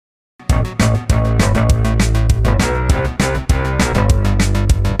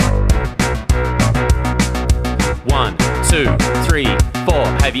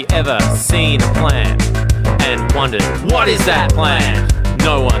Have you ever seen a plant and wondered, what is that plant?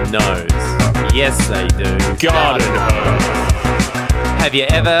 No one knows. Yes, they do. Garden hose. Have you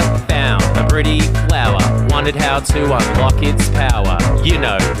ever found a pretty flower, wondered how to unlock its power? You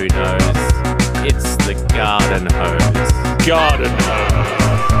know who knows. It's the garden hose. Garden hose.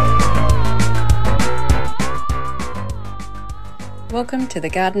 Welcome to the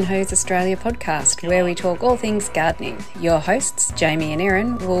Garden Hose Australia podcast, where we talk all things gardening. Your hosts, Jamie and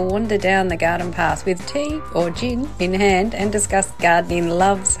Erin, will wander down the garden path with tea or gin in hand and discuss gardening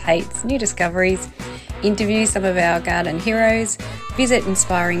loves, hates, new discoveries, interview some of our garden heroes, visit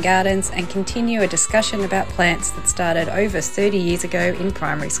inspiring gardens, and continue a discussion about plants that started over 30 years ago in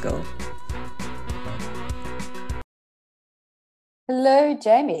primary school. Hello,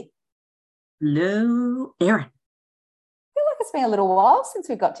 Jamie. Hello, Erin. It's been a little while since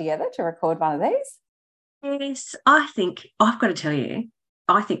we got together to record one of these. Yes, I've got to tell you,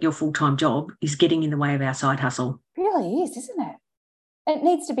 I think your full-time job is getting in the way of our side hustle. It really is, isn't it? It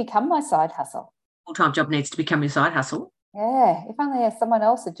needs to become my side hustle. Full-time job needs to become your side hustle. Yeah, if only someone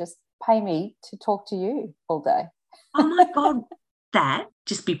else would just pay me to talk to you all day. Oh, my God, that'd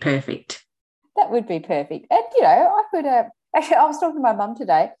just be perfect. That would be perfect. And, I could actually, I was talking to my mum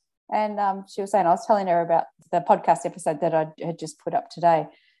today, and she was saying, I was telling her about the podcast episode that I had just put up today,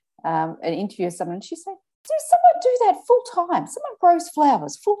 an interview with someone. And she said, does someone do that full time? Someone grows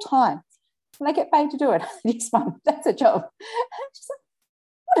flowers full time and they get paid to do it. Yes, Mum, that's a job. And she said,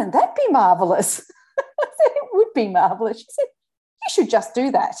 wouldn't that be marvellous? I said, it would be marvellous. She said, you should just do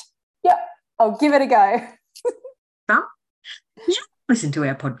that. Yep, I'll give it a go. Mum, you should listen to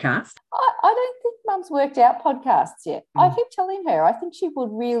our podcast. I don't think Mum's worked out podcasts yet. I keep telling her I think she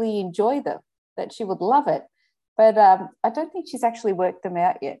would really enjoy them, that she would love it. But I don't think she's actually worked them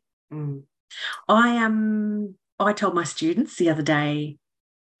out yet. I told my students the other day,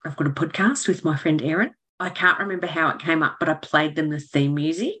 I've got a podcast with my friend Erin. I can't remember how it came up, but I played them the theme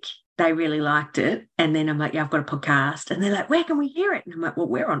music. They really liked it. And then I'm like, yeah, I've got a podcast. And they're like, where can we hear it? And I'm like, well,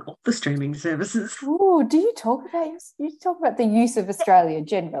 we're on all the streaming services. Oh, do you talk about the use of Australia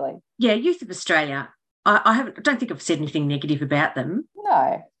generally? Yeah, Youth of Australia. I don't think I've said anything negative about them.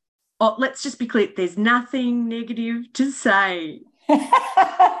 No. Oh, let's just be clear. There's nothing negative to say.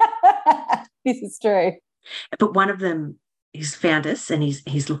 This is true. But one of them, he's found us and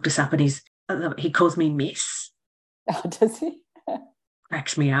he's looked us up and he calls me Miss. Oh, does he?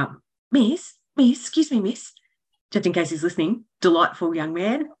 Cracks me up. Miss, excuse me, Miss. Just in case he's listening, delightful young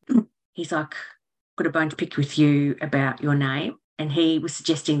man. He's like, got a bone to pick with you about your name. And he was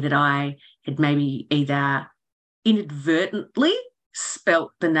suggesting that I had maybe either inadvertently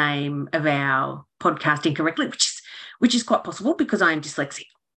spelt the name of our podcast incorrectly, which is quite possible because I am dyslexic,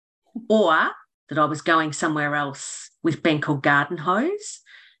 or that I was going somewhere else with being called garden hose,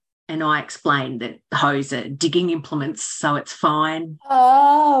 and I explained that the hose are digging implements, so it's fine.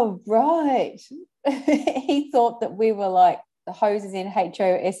 Oh, right. He thought that we were like the hoses in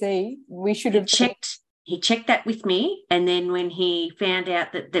HOSE. We should have checked. He checked that with me, and then when he found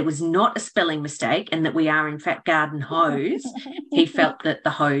out that there was not a spelling mistake and that we are, in fact, garden hose, he felt that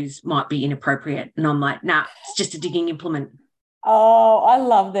the hose might be inappropriate. And I'm like, nah, it's just a digging implement. Oh, I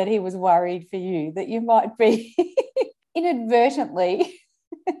love that he was worried for you, that you might be inadvertently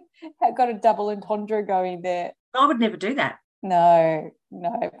got a double entendre going there. I would never do that. No.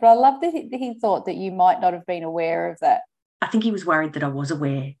 But I love that he thought that you might not have been aware of that. I think he was worried that I was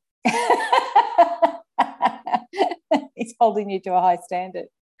aware. He's holding you to a high standard.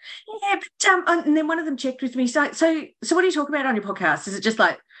 Yeah, but and then one of them checked with me. So what do you talk about on your podcast? Is it just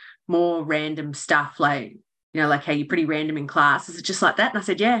like more random stuff, like like how you're pretty random in class? Is it just like that? And I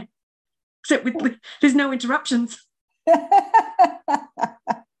said, yeah, except there's no interruptions.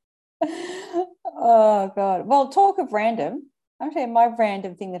 Oh God! Well, talk of random. Actually, my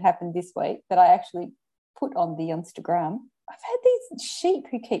random thing that happened this week that I actually put on the Instagram. I've had these sheep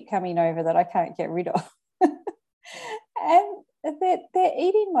who keep coming over that I can't get rid of. And they're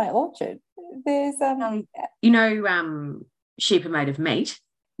eating my orchard. There's sheep are made of meat.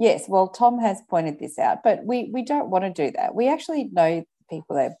 Yes, well, Tom has pointed this out, but we don't want to do that. We actually know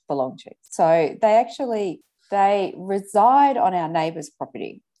people they belong to. So they reside on our neighbour's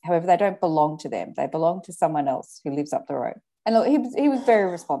property. However, they don't belong to them. They belong to someone else who lives up the road. And look, he was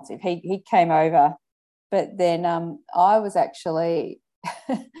very responsive. He came over, but then I was actually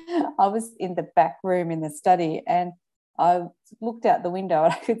I was in the back room in the study, and I looked out the window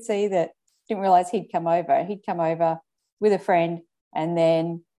and I could see that, didn't realise he'd come over. He'd come over with a friend, and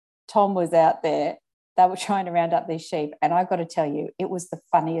then Tom was out there. They were trying to round up these sheep, and I got to tell you, it was the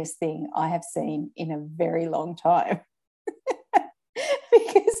funniest thing I have seen in a very long time.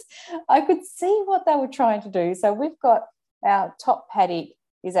 Because I could see what they were trying to do. So we've got our top paddock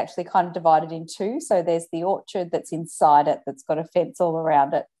is actually kind of divided in two. So there's the orchard that's inside it that's got a fence all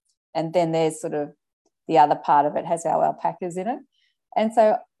around it. And then there's sort of the other part of it has our alpacas in it. And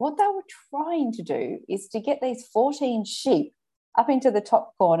so what they were trying to do is to get these 14 sheep up into the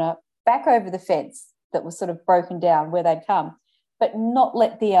top corner, back over the fence that was sort of broken down where they'd come, but not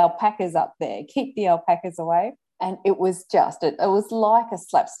let the alpacas up there, keep the alpacas away. And it was just, it was like a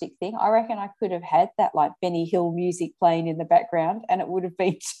slapstick thing. I reckon I could have had that like Benny Hill music playing in the background and it would have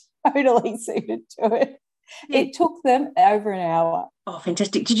been totally suited to it. Yeah. It took them over an hour. Oh,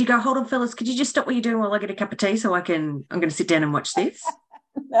 fantastic. Did you go, hold on, fellas, could you just stop what you're doing while I get a cup of tea so I'm going to sit down and watch this?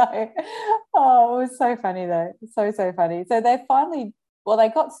 No. Oh, it was so funny though. So funny. So they finally, well, they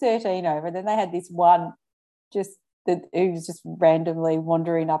got 13 over. Then they had this one who was just randomly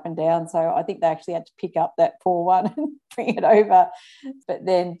wandering up and down. So I think they actually had to pick up that poor one and bring it over. But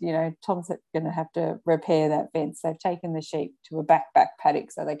then, Tom's going to have to repair that fence. They've taken the sheep to a back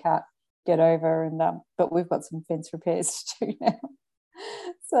paddock so they can't get over. And but we've got some fence repairs to do now.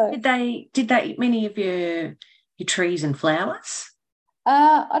 So did they eat many of your trees and flowers?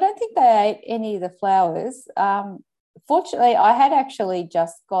 I don't think they ate any of the flowers. Fortunately, I had actually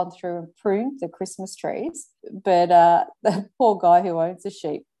just gone through and pruned the Christmas trees, but the poor guy who owns the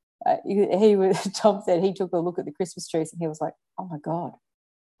sheep, Tom said he took a look at the Christmas trees and he was like, oh my God,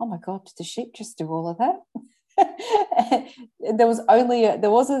 did the sheep just do all of that? There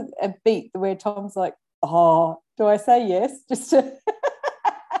was a beat where Tom's like, oh, do I say yes? Just to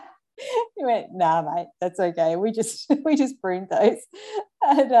he went, nah, mate, that's okay. We just pruned those.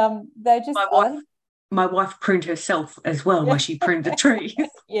 And they just my wife pruned herself as well while she pruned the trees.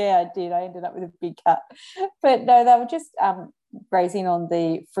 Yeah, I did. I ended up with a big cut. But no, they were just grazing on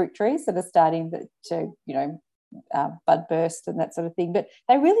the fruit trees that are starting to bud burst and that sort of thing. But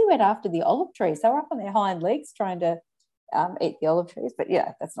they really went after the olive trees. They were up on their hind legs trying to eat the olive trees. But,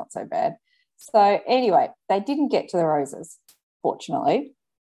 yeah, that's not so bad. So, anyway, they didn't get to the roses, fortunately.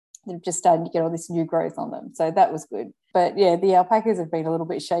 They're just starting to get all this new growth on them. So that was good. But, yeah, the alpacas have been a little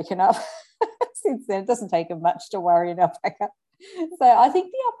bit shaken up since then. It doesn't take them much to worry an alpaca. So I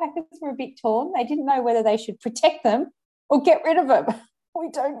think the alpacas were a bit torn. They didn't know whether they should protect them or get rid of them. We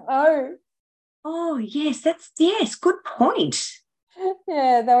don't know. Oh, yes, good point.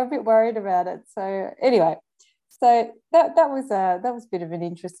 Yeah, they were a bit worried about it. So anyway, so that was a bit of an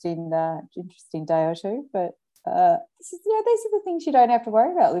interesting day or two. But these are the things you don't have to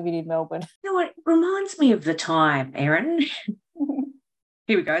worry about living in Melbourne. You know what? It reminds me of the time, Erin.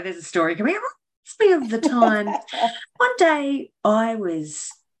 Here we go. There's a story coming up. Reminds me of the time. One day I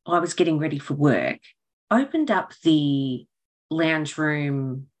was getting ready for work, opened up the lounge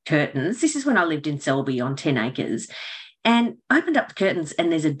room curtains. This is when I lived in Selby on 10 acres, and opened up the curtains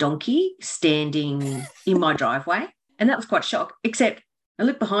and there's a donkey standing in my driveway, and that was quite a shock, except I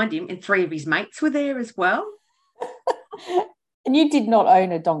looked behind him and 3 of his mates were there as well. And you did not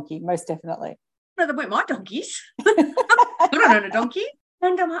own a donkey, most definitely. No, they weren't my donkeys. I don't own a donkey.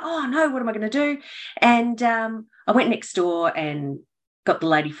 And I'm like, oh, no, what am I going to do? And I went next door and got the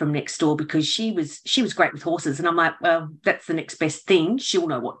lady from next door because she was great with horses. And I'm like, well, that's the next best thing. She'll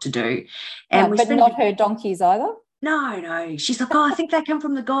know what to do. And but not her donkeys either? No. She's like, oh, I think they come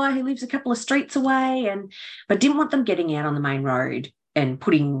from the guy who lives a couple of streets away. But didn't want them getting out on the main road and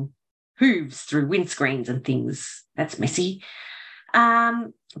putting hooves through windscreens and things. That's messy.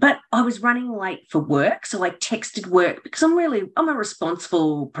 But I was running late for work, so I texted work because I'm a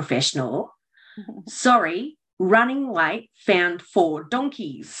responsible professional. Sorry, running late, found 4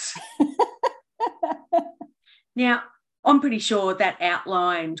 donkeys. Now, I'm pretty sure that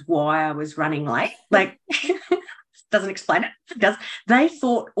outlined why I was running late. Like, doesn't explain it. It does. They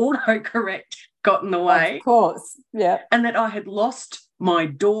thought autocorrect got in the way. Of course, yeah. And that I had lost my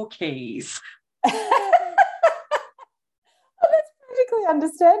door keys.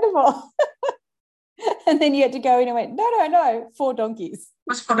 Understandable. And then you had to go in and went, no, 4 donkeys. It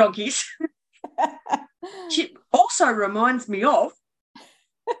was 4 donkeys. She also reminds me of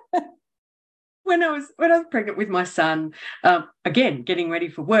when I was pregnant with my son, again, getting ready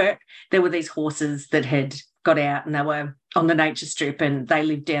for work, there were these horses that had got out and they were on the nature strip and they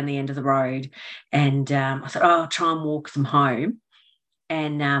lived down the end of the road. And I thought, I'll try and walk them home.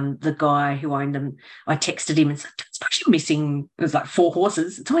 And the guy who owned them, I texted him and said, I suppose you're missing, it was like 4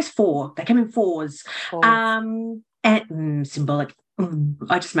 horses. It's always 4. They come in 4s. And symbolic.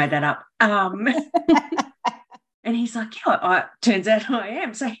 I just made that up. And he's like, yeah, turns out I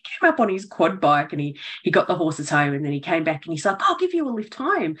am. So he came up on his quad bike and he got the horses home, and then he came back and he's like, I'll give you a lift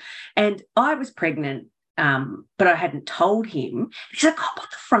home. And I was pregnant But I hadn't told him. He's like, hop on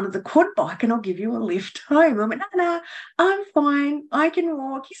the front of the quad bike and I'll give you a lift home. I went, no, I'm fine. I can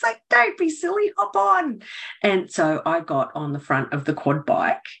walk. He's like, don't be silly, hop on. And so I got on the front of the quad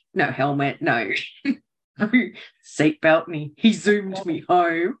bike, no helmet, no seatbelt, and he zoomed me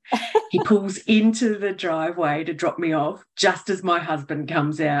home. He pulls into the driveway to drop me off just as my husband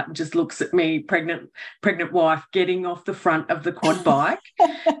comes out and just looks at me, pregnant wife, getting off the front of the quad bike.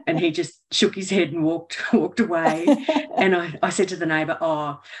 And he just shook his head and walked away. And I said to the neighbour,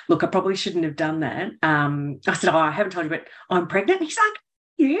 oh, look, I probably shouldn't have done that. I said, oh, I haven't told you, but I'm pregnant. He's like,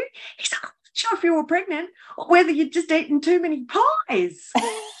 you? He's like, I'm not sure if you were pregnant or whether you'd just eaten too many pies.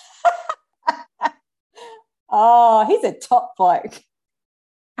 Oh, he's a top bloke.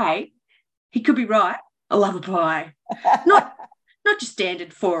 Hey, he could be right. I love a pie. Not just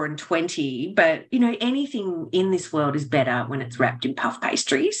standard 4 and 20, but, you know, anything in this world is better when it's wrapped in puff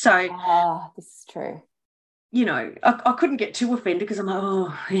pastry. So, this is true. You know, I couldn't get too offended because I'm like,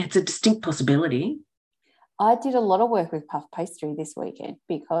 oh, yeah, it's a distinct possibility. I did a lot of work with puff pastry this weekend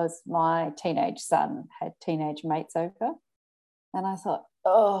because my teenage son had teenage mates over. And I thought,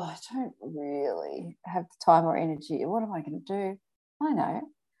 oh, I don't really have the time or energy. What am I going to do? I know.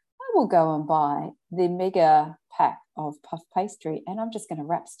 I will go and buy the mega pack of puff pastry and I'm just going to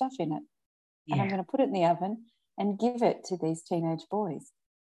wrap stuff in it. Yeah. And I'm going to put it in the oven and give it to these teenage boys.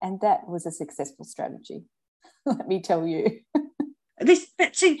 And that was a successful strategy, let me tell you.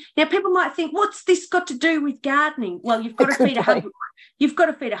 See, now people might think, what's this got to do with gardening? Well, you've got to feed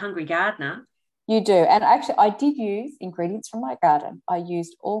a hungry gardener. You do. And actually, I did use ingredients from my garden. I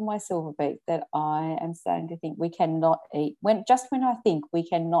used all my silver beet that I am starting to think we cannot eat. When I think we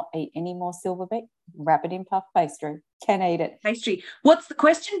cannot eat any more silver beet, wrap it in puff pastry. Can eat it. Pastry. What's the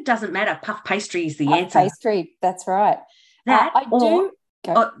question? Doesn't matter. Puff pastry is the puff answer. Pastry. That's right. That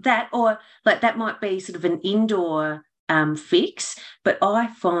might be sort of an indoor fix, but I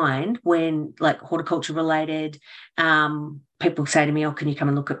find when like horticulture related, people say to me, oh, can you come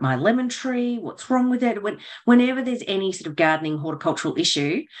and look at my lemon tree? What's wrong with it? Whenever there's any sort of gardening horticultural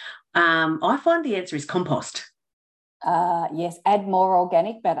issue, I find the answer is compost. Yes, add more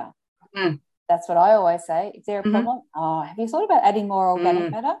organic matter. Mm. That's what I always say. Is there a problem? Oh, have you thought about adding more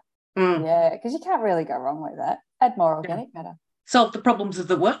organic matter? Mm. Yeah, because you can't really go wrong with that. Add more organic matter. Solve the problems of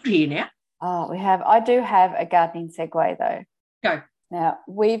the world here now. Oh, I do have a gardening segue though. Go. Now,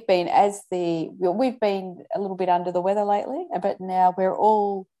 we've been a little bit under the weather lately, but now we're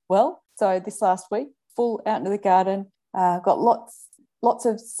all well. So this last week, full out into the garden, got lots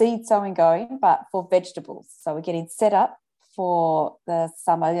of seed sowing going, but for vegetables. So we're getting set up for the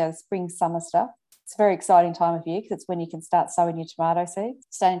summer, the spring, summer stuff. It's a very exciting time of year because it's when you can start sowing your tomato seeds.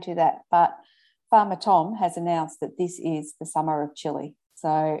 Stay into that. But Farmer Tom has announced that this is the summer of chili.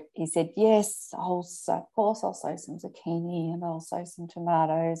 So he said, yes, of course I'll sow some zucchini and I'll sow some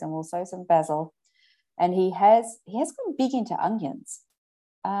tomatoes and we'll sow some basil. And he has gone big into onions.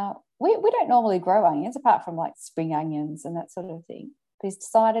 We don't normally grow onions apart from like spring onions and that sort of thing. But he's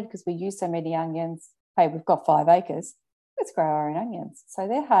decided because we use so many onions, hey, we've got 5 acres, let's grow our own onions. So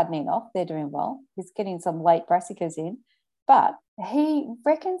they're hardening off. They're doing well. He's getting some late brassicas in. But he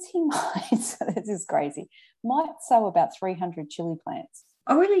reckons he might, this is crazy, might sow about 300 chili plants.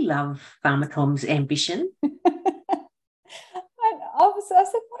 I really love Farmer Tom's ambition. I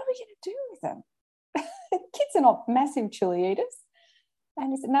said, what are we going to do with them? Kids are not massive chili eaters.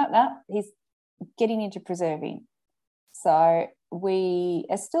 And he said, no, he's getting into preserving. So we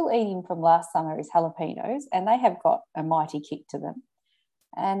are still eating from last summer his jalapenos, and they have got a mighty kick to them.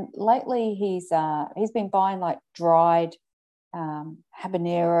 And lately he's been buying like dried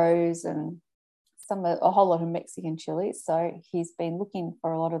habaneros and a whole lot of Mexican chilies. So he's been looking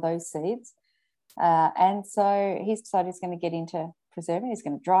for a lot of those seeds. And so he's decided he's going to get into preserving. He's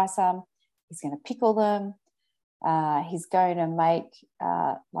going to dry some. He's going to pickle them. He's going to make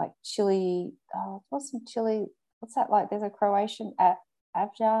like chili. Oh, what's some chili? What's that like? There's a Croatian Ava.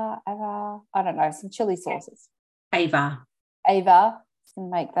 I don't know. Some chili sauces. Ava. He's going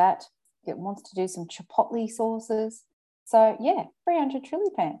to make that. He wants to do some chipotle sauces. So yeah, 300 chili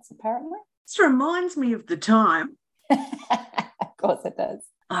plants apparently. This reminds me of the time. Of course it does.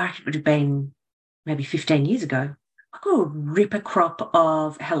 I reckon it would have been maybe 15 years ago. I got a ripper crop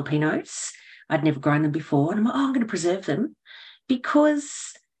of jalapenos. I'd never grown them before. And I'm like, I'm going to preserve them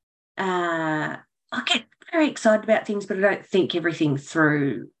because I get very excited about things, but I don't think everything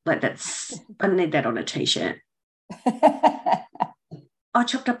through. Like I need that on a T-shirt. I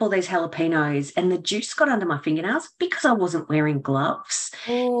chopped up all these jalapenos and the juice got under my fingernails because I wasn't wearing gloves.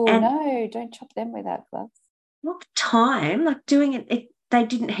 Oh, no, don't chop them without gloves. All the time, like doing it they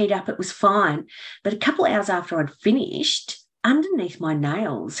didn't heat up. It was fine. But a couple of hours after I'd finished, underneath my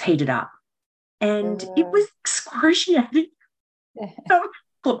nails heated up. And it was excruciating.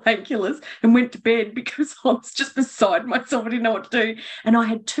 Painkillers and went to bed because I was just beside myself. I didn't know what to do. And I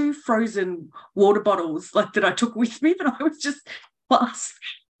had 2 frozen water bottles like that I took with me, but I was just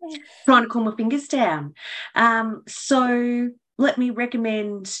trying to cool my fingers down. So let me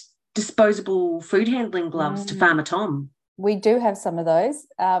recommend disposable food handling gloves to Farmer Tom. We do have some of those.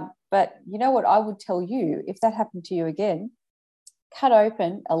 But you know what I would tell you, if that happened to you again, cut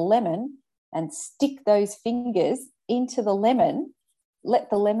open a lemon and stick those fingers into the lemon.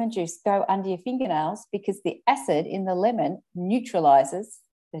 Let the lemon juice go under your fingernails because the acid in the lemon neutralizes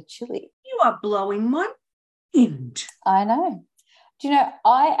the chili. You are blowing my mind. I know. Do you know,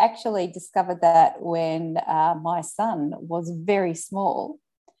 I actually discovered that when my son was very small.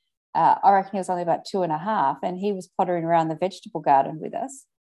 I reckon he was only about 2.5, and he was pottering around the vegetable garden with us.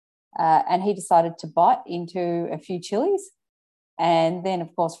 And he decided to bite into a few chilies. And then,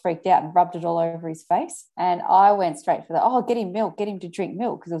 of course, freaked out and rubbed it all over his face. And I went straight for get him milk, get him to drink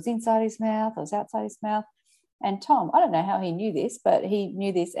milk, because it was inside his mouth, it was outside his mouth. And Tom, I don't know how he knew this, but he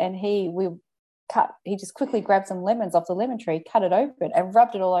knew this, and he just quickly grabbed some lemons off the lemon tree, cut it open, and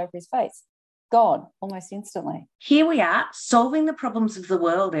rubbed it all over his face. Gone almost instantly. Here we are, solving the problems of the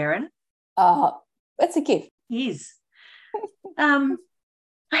world, Erin. It's a gift. It is.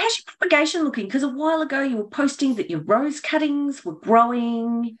 How's your propagation looking? Because a while ago you were posting that your rose cuttings were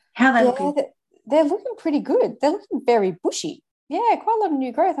growing. How are they looking? They're looking pretty good. They're looking very bushy. Yeah, quite a lot of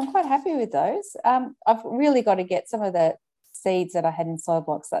new growth. I'm quite happy with those. I've really got to get some of the seeds that I had in soil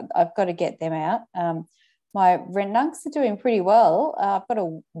blocks. I've got to get them out. My renunks are doing pretty well. I've got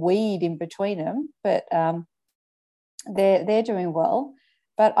a weed in between them, but they're doing well.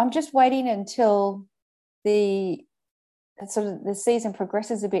 But I'm just waiting until the season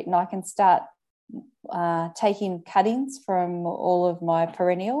progresses a bit and I can start taking cuttings from all of my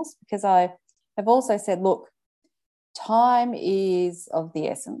perennials, because I have also said, look, time is of the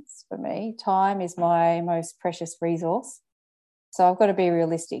essence for me. Time is my most precious resource. So I've got to be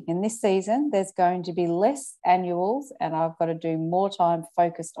realistic. In this season, there's going to be less annuals, and I've got to do more time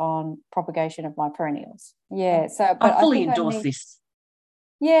focused on propagation of my perennials. Yeah, so but I fully endorse this.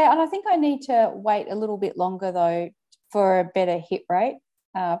 Yeah, and I think I need to wait a little bit longer though for a better hit rate.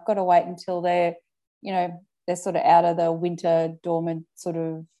 I've got to wait until they're sort of out of the winter dormant sort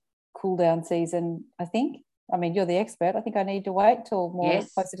of cool down season, I think. I mean, you're the expert. I think I need to wait till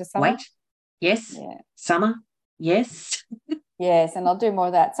closer to summer. Wait. Yes. Yeah. Summer. Yes. Yes, and I'll do more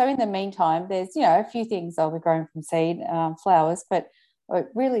of that. So in the meantime, there's, a few things I'll be growing from seed, flowers, but we're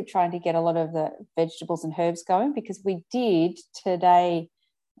really trying to get a lot of the vegetables and herbs going, because we did today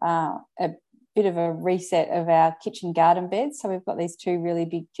a bit of a reset of our kitchen garden beds. So we've got these 2 really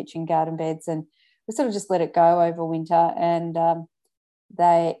big kitchen garden beds, and we sort of just let it go over winter, and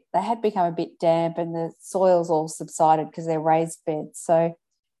they had become a bit damp and the soil's all subsided because they're raised beds. So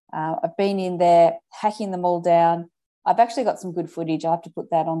I've been in there hacking them all down. I've actually got some good footage. I have to put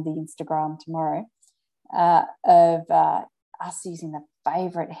that on the Instagram tomorrow of us using the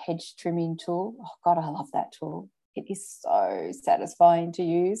favourite hedge trimming tool. Oh, God, I love that tool. It is so satisfying to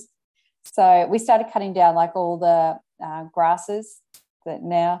use. So we started cutting down like all the grasses that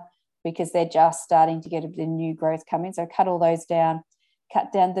now, because they're just starting to get a bit of new growth coming. So cut all those down,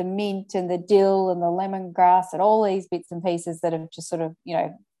 cut down the mint and the dill and the lemongrass and all these bits and pieces that have just sort of,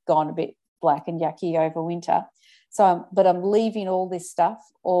 gone a bit black and yucky over winter. So, but I'm leaving all this stuff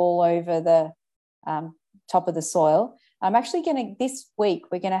all over the top of the soil. I'm actually this week,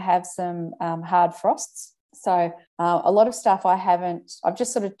 we're going to have some hard frosts. So a lot of stuff I've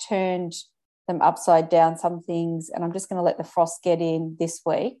just sort of turned them upside down, some things, and I'm just going to let the frost get in this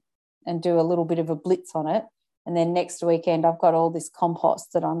week and do a little bit of a blitz on it. And then next weekend, I've got all this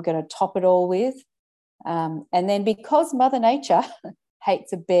compost that I'm going to top it all with. And then because Mother Nature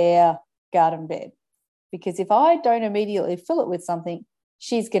hates a bare garden bed, because if I don't immediately fill it with something,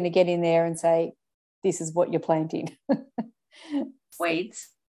 she's going to get in there and say, this is what you're planting. Weeds.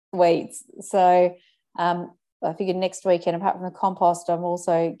 So I figured next weekend, apart from the compost, I'm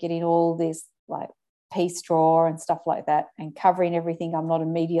also getting all this like pea straw and stuff like that and covering everything I'm not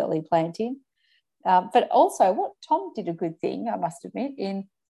immediately planting. But also what Tom did a good thing, I must admit, in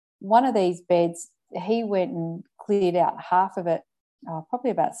one of these beds, he went and cleared out half of it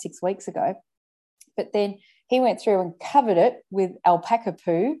probably about 6 weeks ago. But then he went through and covered it with alpaca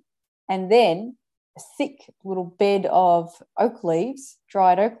poo and then a thick little bed of oak leaves,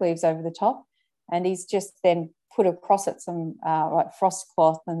 dried oak leaves over the top. And he's just then put across it some like frost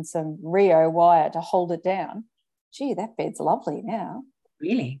cloth and some Rio wire to hold it down. Gee, that bed's lovely now.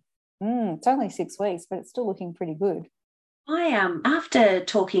 Really? It's only 6 weeks, but it's still looking pretty good. After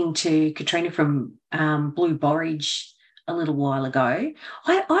talking to Katrina from Blue Borage a little while ago,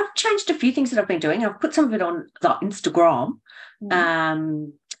 I've changed a few things that I've been doing. I've put some of it on the Instagram.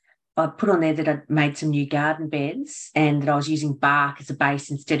 I put on there that I'd made some new garden beds and that I was using bark as a base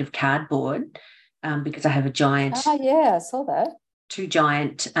instead of cardboard because I have a giant. Oh, yeah, I saw that. 2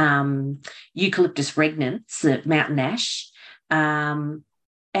 giant eucalyptus regnants, the mountain ash. And,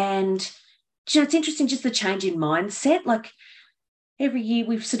 it's interesting just the change in mindset. Like every year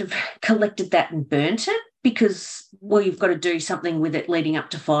we've sort of collected that and burnt it because, well, you've got to do something with it leading up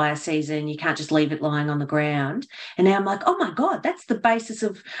to fire season. You can't just leave it lying on the ground. And now I'm like, oh, my God, that's the basis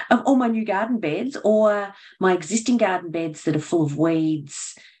of all my new garden beds or my existing garden beds that are full of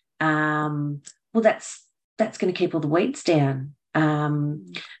weeds. Well, that's going to keep all the weeds down.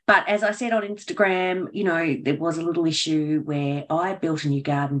 But as I said on Instagram, there was a little issue where I built a new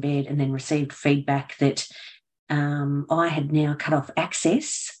garden bed and then received feedback that I had now cut off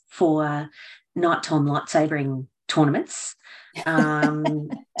access for nighttime lightsabering tournaments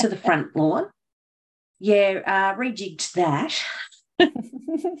to the front lawn. Yeah, rejigged that.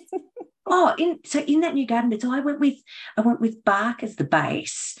 In that new garden bed, so I went with bark as the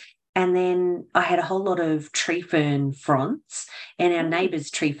base. And then I had a whole lot of tree fern fronds, and our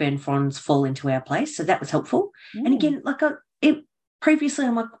neighbours' tree fern fronds fall into our place, so that was helpful. And again, previously,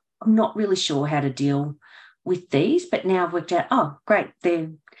 I'm like, I'm not really sure how to deal with these, but now I've worked out, oh, great, they're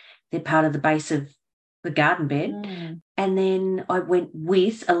part of the base of the garden bed. And then I went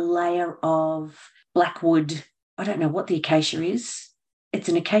with a layer of blackwood. I don't know what the acacia is. It's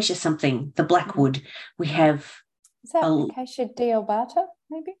an acacia something, the blackwood. We have. Is that acacia deobata,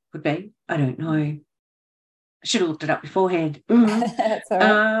 maybe? Could be. I don't know. I should have looked it up beforehand. That's all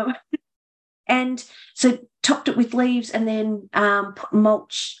right. And so topped it with leaves and then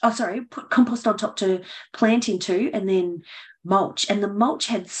put compost on top to plant into and then mulch. And the mulch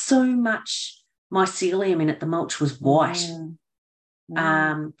had so much mycelium in it. The mulch was white.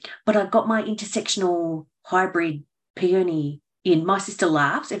 But I got my intersectional hybrid peony in. My sister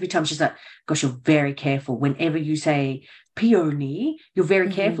laughs every time. She's like, gosh, you're very careful. Whenever you say peony, you're very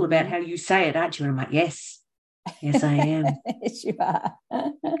careful about how you say it, aren't you? And I'm like, yes, I am. Yes, you are.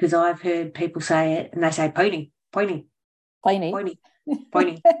 Because I've heard people say it and they say pointy. I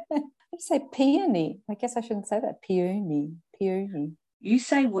say peony. I guess I shouldn't say that. Peony. You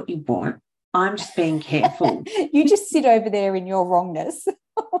say what you want. I'm just being careful. You just sit over there in your wrongness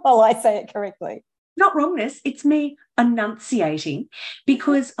while I say it correctly. Not wrongness, it's me enunciating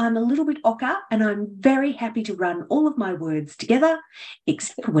because I'm a little bit ochre and I'm very happy to run all of my words together,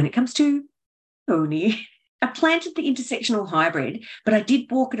 except for when it comes to pony. I planted the intersectional hybrid, but I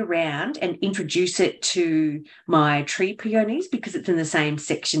did walk it around and introduce it to my tree peonies because it's in the same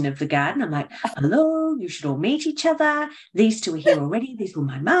section of the garden. I'm like, hello, you should all meet each other. These two are here already. These were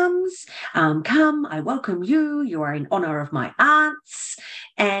my mums. Come, I welcome you. You are in honour of my aunts.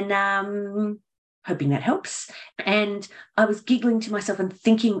 And hoping that helps. And I was giggling to myself and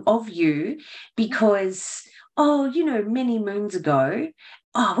thinking of you because, many moons ago,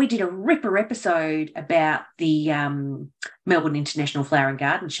 we did a ripper episode about the Melbourne International Flower and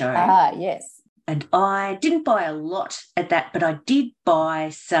Garden Show. Ah, yes. And I didn't buy a lot at that, but I did buy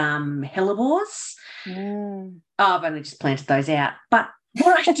some hellebores. I've only just planted those out. But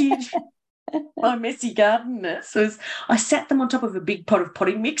what I did, my messy gardenness, was I sat them on top of a big pot of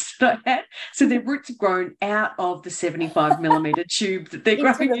potting mix that I had. So their roots have grown out of the 75 millimetre tube that they're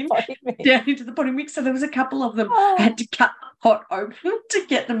growing in, down into the potting mix. So there was a couple of them. I had to cut the pot open to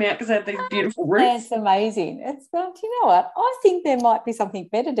get them out because they had these beautiful roots. That's amazing. It's going, you know what? I think there might be something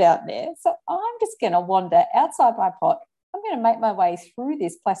better down there. So I'm just going to wander outside my pot. I'm going to make my way through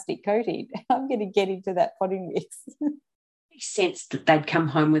this plastic coating. I'm going to get into that potting mix. Sensed that they'd come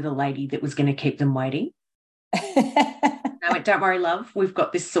home with a lady that was going to keep them waiting. I went, don't worry, love, we've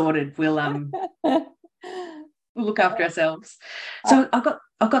got this sorted. We'll look after ourselves. So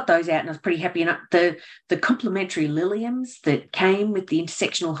I got those out and I was pretty happy. And the complementary liliums that came with the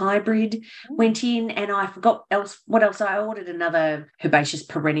intersectional hybrid went in, and I forgot what else I ordered. Another herbaceous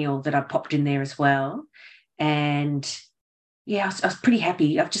perennial that I popped in there as well. And yeah, I was pretty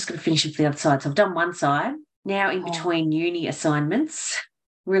happy. I've just got to finish with the other side. So I've done one side. Now, in between uni assignments,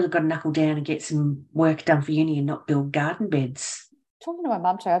 really got to knuckle down and get some work done for uni and not build garden beds. Talking to my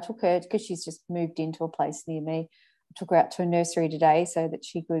mum today, I took her, because she's just moved into a place near me, I took her out to a nursery today so that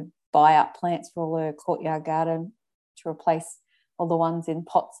she could buy up plants for all her courtyard garden to replace all the ones in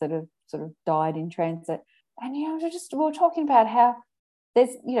pots that have sort of died in transit. And, we were talking about how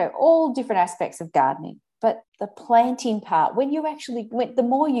there's, all different aspects of gardening. But the planting part, the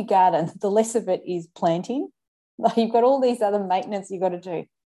more you garden, the less of it is planting. Like you've got all these other maintenance you've got to do.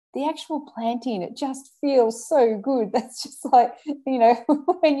 The actual planting, it just feels so good. That's just like,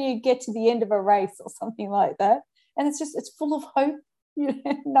 when you get to the end of a race or something like that. And it's full of hope.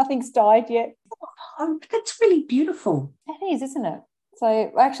 Nothing's died yet. Oh, that's really beautiful. It is, isn't it?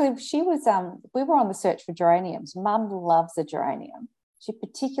 So actually we were on the search for geraniums. Mum loves a geranium. She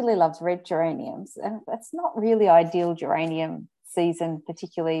particularly loves red geraniums, and it's not really ideal geranium season,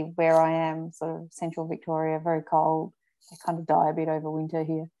 particularly where I am, sort of central Victoria, very cold. They kind of die a bit over winter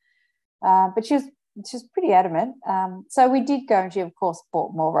here. But she was pretty adamant. So we did go, and she, of course,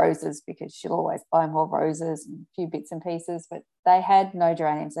 bought more roses because she'll always buy more roses and a few bits and pieces, but they had no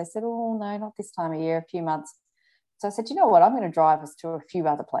geraniums. They said, oh, no, not this time of year, a few months. So I said, you know what, I'm going to drive us to a few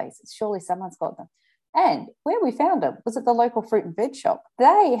other places. Surely someone's got them. And where we found them was at the local fruit and veg shop.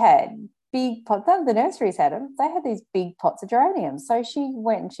 They had big pots. The nurseries had them. They had these big pots of geraniums. So she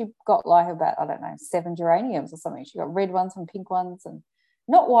went and she got like about, 7 geraniums or something. She got red ones and pink ones and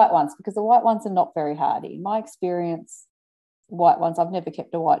not white ones, because the white ones are not very hardy. In my experience, white ones, I've never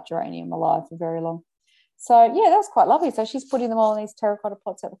kept a white geranium alive for very long. So, yeah, that was quite lovely. So she's putting them all in these terracotta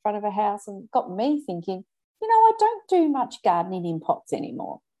pots at the front of her house and got me thinking, I don't do much gardening in pots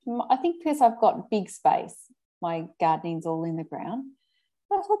anymore. I think because I've got big space, my gardening's all in the ground.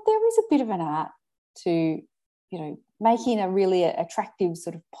 But I thought there is a bit of an art to, making a really attractive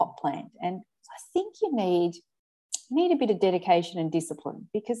sort of pot plant. And I think you need a bit of dedication and discipline,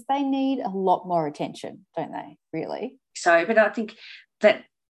 because they need a lot more attention, don't they, really? So, but I think that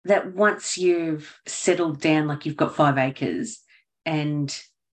once you've settled down, like you've got 5 acres and,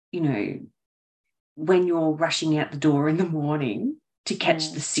 when you're rushing out the door in the morning to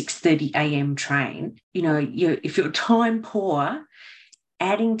catch the 6:30 a.m. train, if you're time poor,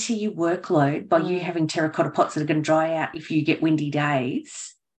 adding to your workload by you having terracotta pots that are going to dry out if you get windy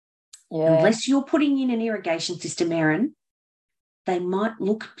days, unless you're putting in an irrigation system, Erin, they might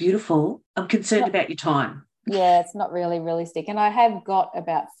look beautiful. I'm concerned about your time. Yeah, it's not really realistic. And I have got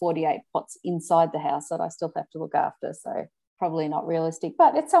about 48 pots inside the house that I still have to look after, so probably not realistic.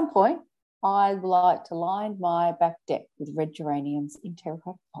 But at some point, I'd like to line my back deck with red geraniums in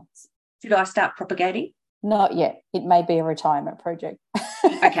terracotta pots. Should I start propagating? Not yet. It may be a retirement project.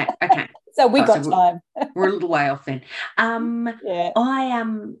 Okay. So we got time. We're a little way off then. Yeah.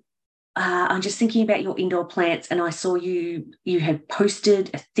 I'm just thinking about your indoor plants, and I saw you had posted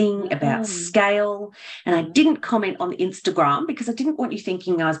a thing about scale, and I didn't comment on Instagram because I didn't want you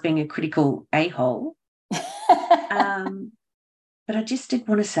thinking I was being a critical a-hole. But I just did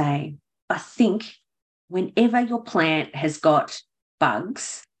want to say, I think whenever your plant has got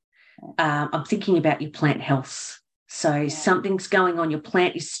bugs, I'm thinking about your plant health. So something's going on, your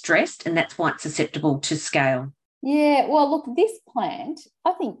plant is stressed, and that's why it's susceptible to scale. Yeah, well, look, this plant,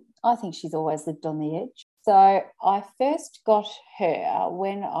 I think she's always lived on the edge. So I first got her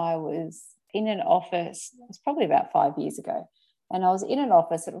when I was in an office. It was probably about 5 years ago. And I was in an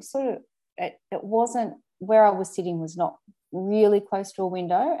office. It was it wasn't where I was sitting, was not really close to a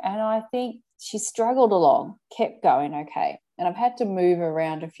window. And I think she struggled along, kept going okay. And I've had to move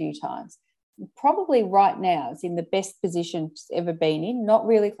around a few times. Probably right now it's in the best position it's ever been in, not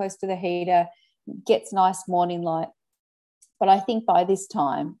really close to the heater, gets nice morning light. But I think by this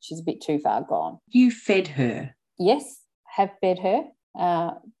time she's a bit too far gone. You fed her? Yes, have fed her.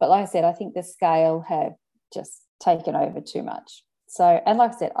 But like I said, I think the scale have just taken over too much. So, and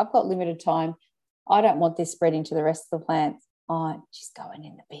like I said, I've got limited time. I don't want this spreading to the rest of the plants. Oh, she's going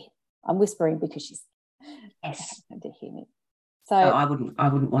in the bin. I'm whispering because she's to hear me. So I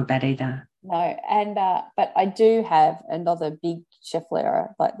wouldn't want that either. No, and but I do have another big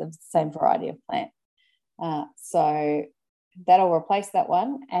Schefflera, like the same variety of plant. So that'll replace that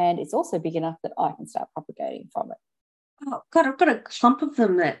one, and it's also big enough that I can start propagating from it. Oh God, I've got a clump of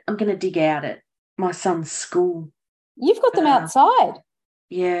them that I'm going to dig out at my son's school. You've got them outside?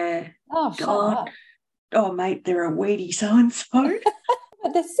 Yeah. Oh, God. Oh, mate, they're a weedy so-and-so.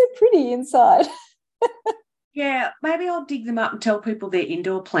 But they're so pretty inside. Yeah, maybe I'll dig them up and tell people they're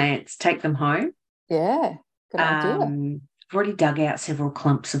indoor plants, take them home. Yeah, good idea. I've already dug out several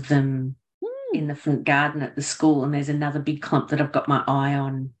clumps of them in the front garden at the school, and there's another big clump that I've got my eye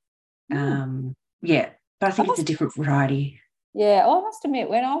on. But I think it's a different variety. Yeah, I must admit,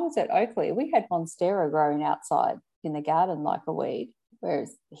 when I was at Oakley, we had Monstera growing outside in the garden like a weed,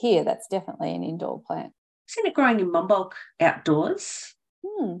 whereas here that's definitely an indoor plant. I've seen it growing in Monbulk outdoors,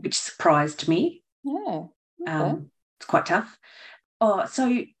 which surprised me. Yeah. Okay. It's quite tough. Oh, so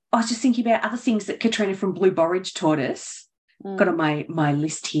I was just thinking about other things that Katrina from Blue Borage taught us. got on my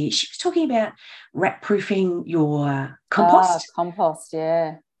list here. She was talking about rat-proofing your compost. Compost,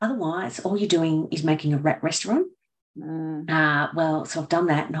 yeah. Otherwise, all you're doing is making a rat restaurant. Well, so I've done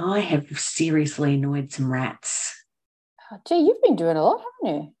that, and I have seriously annoyed some rats. Oh, gee, you've been doing a lot,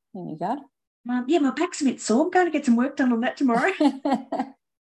 haven't you, in your garden? Yeah, my back's a bit sore. I'm going to get some work done on that tomorrow.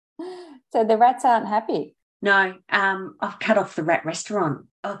 So the rats aren't happy? No, I've cut off the rat restaurant.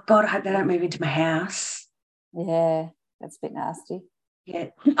 Oh, God, I hope they don't move into my house. Yeah, that's a bit nasty. Yeah.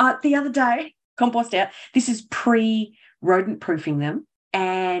 The other day, compost out. This is pre-rodent proofing them.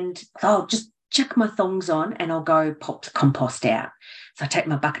 And I'll just chuck my thongs on and I'll go pop the compost out. So I take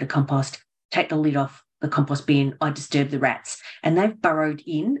my bucket of compost, take the lid off the compost bin. I disturb the rats and they've burrowed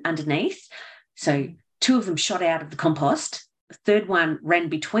in underneath. So 2 of them shot out of the compost. The third one ran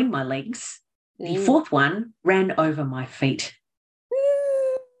between my legs. The fourth one ran over my feet.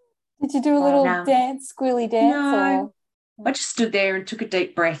 Did you do a little dance, squeally dance? No, I just stood there and took a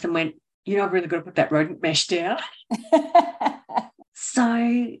deep breath and went, I've really got to put that rodent mesh down. So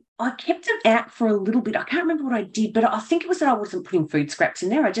I kept them out for a little bit. I can't remember what I did, but I think it was that I wasn't putting food scraps in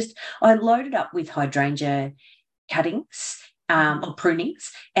there. I loaded up with hydrangea cuttings or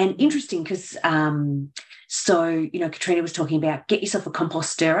prunings. And interesting because, Katrina was talking about get yourself a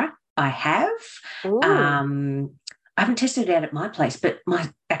compost stirrer. I have. I haven't tested it out at my place, but my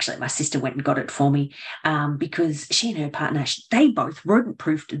sister went and got it for me because she and her partner, they both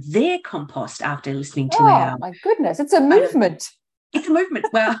rodent-proofed their compost after listening to our... Oh, my goodness. It's a movement. It's a movement.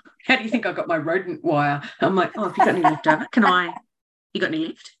 Well, how do you think I got my rodent wire? I'm like, have you got any left over? You got any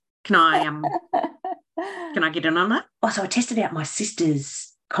left? Can I get in on that? Oh, so I tested out my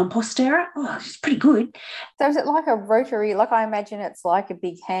sister's compost stirrer. Oh, it's pretty good. So is it like a rotary? Like I imagine it's like a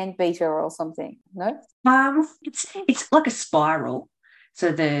big hand beater or something, no? It's like a spiral.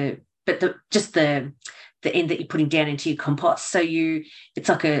 So the end that you're putting down into your compost. So it's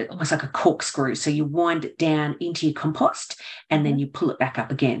almost like a corkscrew. So you wind it down into your compost and then you pull it back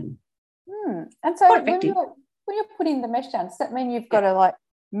up again. And so when you're putting the mesh down, does that mean you've got to like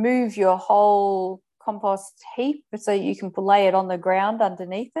move your whole compost heap so you can lay it on the ground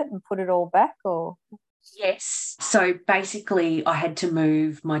underneath it and put it all back, or? Yes. So basically I had to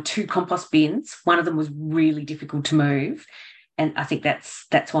move my 2 compost bins. One of them was really difficult to move. And I think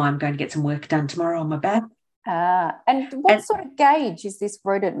that's why I'm going to get some work done tomorrow on my back. And what sort of gauge is this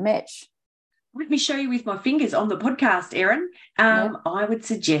rodent mesh? Let me show you with my fingers on the podcast, Erin. I would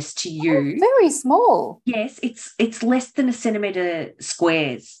suggest to you... very small. Yes, it's less than a centimetre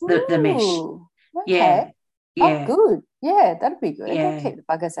squares, the mesh. Okay. Yeah. Oh, good. Yeah, that'd be good. Yeah. That'd keep the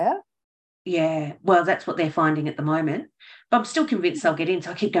buggers out. Yeah, well, that's what they're finding at the moment. But I'm still convinced they'll get in,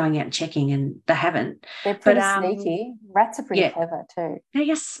 so I keep going out and checking, and they haven't. They're pretty sneaky. Rats are pretty clever too.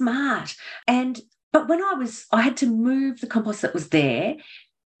 They're smart. But when I had to move the compost that was there,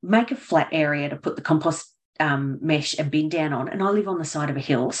 make a flat area to put the compost mesh and bin down on, and I live on the side of a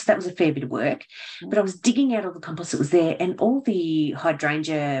hill, so that was a fair bit of work. But I was digging out all the compost that was there, and all the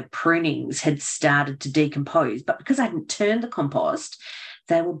hydrangea prunings had started to decompose. But because I hadn't turned the compost,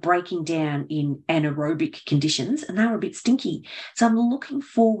 they were breaking down in anaerobic conditions and they were a bit stinky. So I'm looking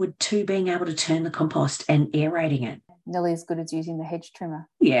forward to being able to turn the compost and aerating it. Nearly as good as using the hedge trimmer.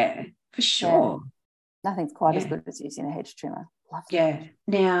 Yeah, for sure. Yeah. Nothing's quite as good as using a hedge trimmer. Lovely. Yeah.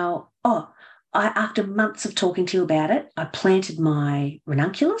 Now, after months of talking to you about it, I planted my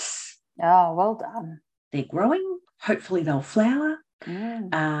ranunculus. Oh, well done. They're growing. Hopefully they'll flower.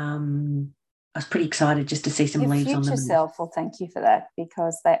 I was pretty excited just to see some leaves on them. Your future self will thank you for that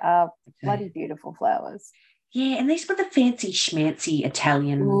because they are bloody beautiful flowers. Yeah, and these were the fancy schmancy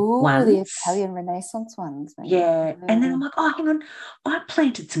Italian ones. The Italian Renaissance ones. Maybe. Yeah, and then I'm like, hang on, I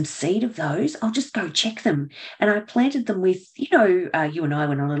planted some seed of those. I'll just go check them. And I planted them with, you and I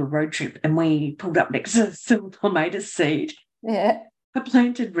went on a little road trip and we pulled up next to some clematis seed. Yeah. I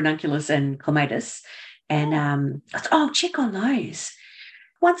planted ranunculus and clematis and I thought, I'll check on those.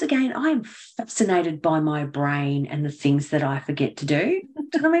 Once again, I am fascinated by my brain and the things that I forget to do.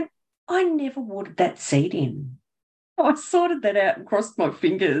 I mean, I never watered that seed in. I sorted that out and crossed my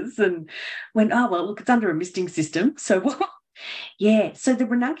fingers and went, look, it's under a misting system. So what? Yeah, so the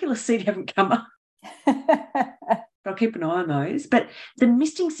ranunculus seed haven't come up. I'll keep an eye on those. But the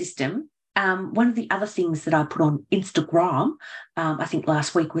misting system, one of the other things that I put on Instagram, I think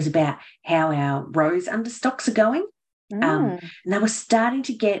last week, was about how our rose understocks are going. And they were starting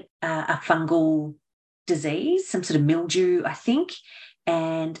to get a fungal disease, some sort of mildew, I think.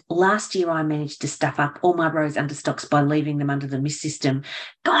 And last year I managed to stuff up all my rose understocks by leaving them under the mist system.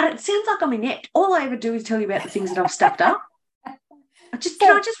 God, it sounds like I'm inept. All I ever do is tell you about the things that I've stuffed up. Can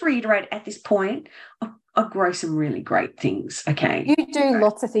I just reiterate at this point, I grow some really great things. Okay. You do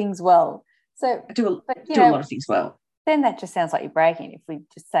lots of things well. So, I do but, a lot of things well. Then that just sounds like you're bragging if we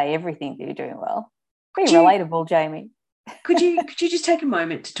just say everything that you're doing well. Be Could you- relatable, Jamie. Could you just take a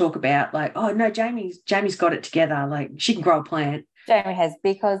moment to talk about like, oh no, Jamie's got it together. Like she can grow a plant. Jamie has,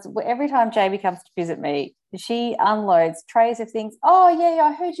 because every time Jamie comes to visit me, she unloads trays of things. Oh yeah,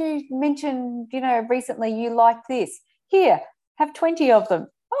 I heard you mention, recently you like this. Here, have 20 of them.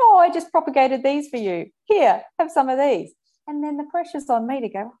 Oh, I just propagated these for you. Here, have some of these. And then the pressure's on me to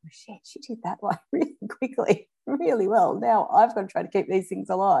go, oh shit, she did that like really quickly, really well. Now I've got to try to keep these things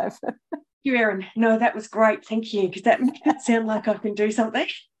alive. You, Erin. No, that was great. Thank you, because that makes it sound like I can do something.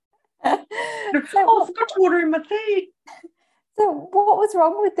 I forgot to water in my tea. So what was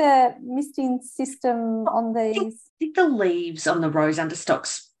wrong with the misting system on these? I think the leaves on the rose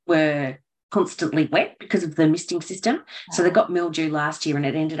understocks were constantly wet because of the misting system. So they got mildew last year and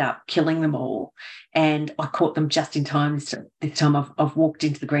it ended up killing them all. And I caught them just in time. This time I've walked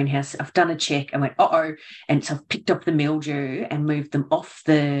into the greenhouse, I've done a check and went, uh-oh. And so I've picked up the mildew and moved them off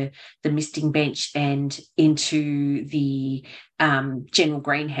the misting bench and into the general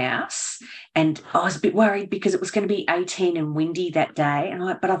greenhouse. And I was a bit worried because it was going to be 18 and windy that day. And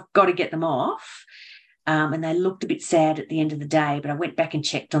but I've got to get them off. And they looked a bit sad at the end of the day, but I went back and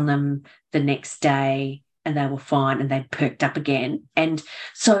checked on them the next day and they were fine and they'd perked up again. And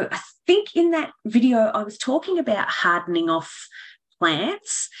so I think in that video I was talking about hardening off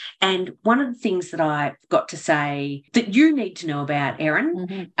plants, and one of the things that I've got to say that you need to know about,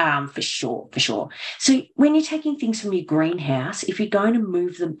 Erin, for sure. So when you're taking things from your greenhouse, if you're going to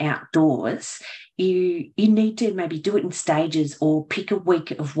move them outdoors, you need to maybe do it in stages or pick a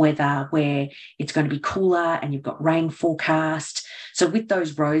week of weather where it's going to be cooler and you've got rain forecast. So with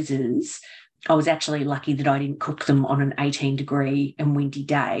those roses, I was actually lucky that I didn't cook them on an 18-degree and windy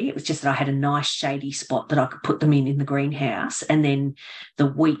day. It was just that I had a nice shady spot that I could put them in the greenhouse. And then the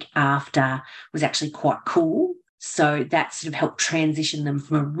week after was actually quite cool. So that sort of helped transition them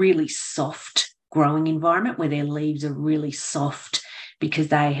from a really soft growing environment where their leaves are really soft because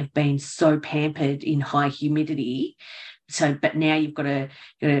they have been so pampered in high humidity. So, but now you've got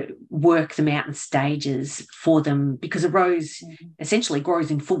to work them out in stages for them, because a rose essentially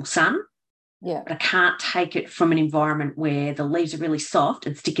grows in full sun. Yeah. But I can't take it from an environment where the leaves are really soft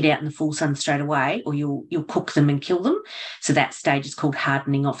and stick it out in the full sun straight away, or you'll cook them and kill them. So that stage is called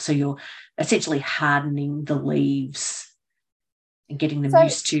hardening off. So you're essentially hardening the leaves and getting them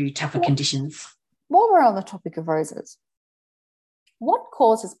used to tougher conditions. While we're on the topic of roses, what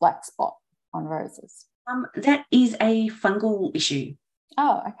causes black spot on roses? That is a fungal issue.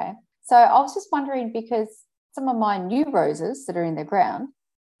 Oh, okay. So I was just wondering, because some of my new roses that are in the ground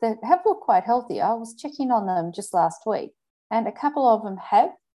that have looked quite healthy, I was checking on them just last week, and a couple of them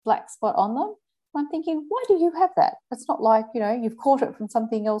have black spot on them. I'm thinking, why do you have that? It's not like, you've caught it from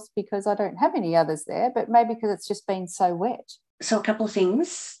something else, because I don't have any others there, but maybe because it's just been so wet. So a couple of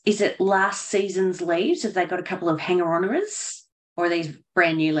things. Is it last season's leaves? Have they got a couple of hanger-oners, or are these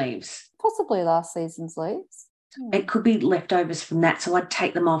brand new leaves? Possibly last season's leaves. It could be leftovers from that, so I'd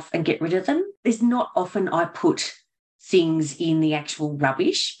take them off and get rid of them. There's not often I put things in the actual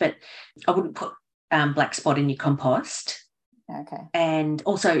rubbish, but I wouldn't put black spot in your compost. Okay. And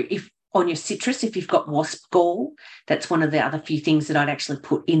also, if on your citrus, if you've got wasp gall, that's one of the other few things that I'd actually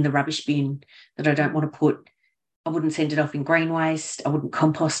put in the rubbish bin that I don't want to put. I wouldn't send it off in green waste. I wouldn't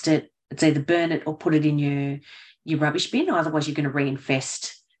compost it. It's either burn it or put it in your rubbish bin, otherwise you're going to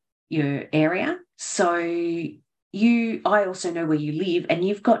reinfest your area. So I also know where you live, and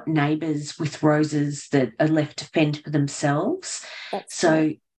you've got neighbours with roses that are left to fend for themselves.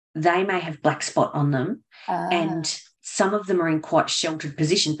 So they may have black spot on them, and some of them are in quite sheltered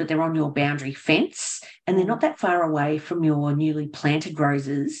positions, but they're on your boundary fence and they're not that far away from your newly planted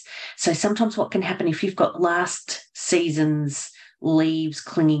roses. So sometimes what can happen, if you've got last season's leaves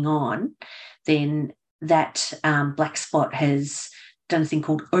clinging on, then that black spot has done a thing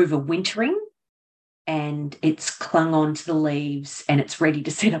called overwintering, and it's clung on to the leaves and it's ready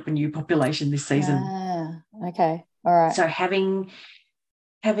to set up a new population this season. Okay. All right. So having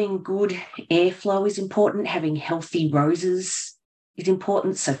good airflow is important. Having healthy roses is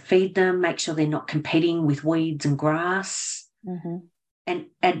important. So feed them, make sure they're not competing with weeds and grass, and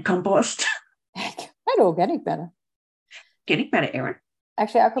add compost. Add organic matter. Organic matter, Erin.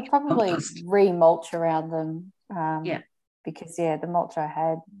 Actually, I could probably re-mulch around them. Because, the mulch I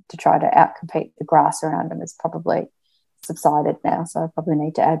had to try to outcompete the grass around them has probably subsided now, so I probably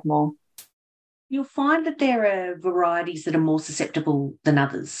need to add more. You'll find that there are varieties that are more susceptible than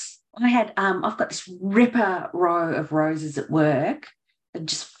others. I've got this ripper row of roses at work. They're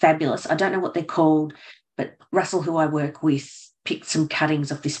just fabulous. I don't know what they're called. But Russell, who I work with, picked some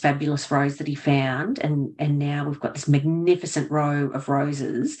cuttings of this fabulous rose that he found, and now we've got this magnificent row of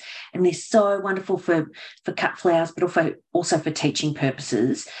roses, and they're so wonderful for cut flowers, but also for teaching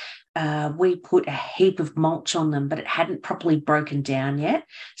purposes. We put a heap of mulch on them, but it hadn't properly broken down yet.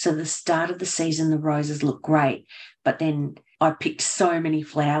 So the start of the season, the roses look great, but then I picked so many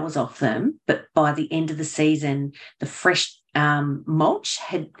flowers off them, but by the end of the season, the fresh mulch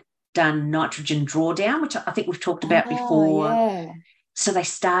had done nitrogen drawdown, which I think we've talked about before. Yeah. So they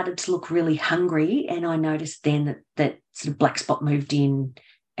started to look really hungry, and I noticed then that sort of black spot moved in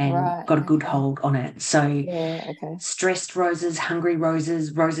and got a good hold on it. So stressed roses, hungry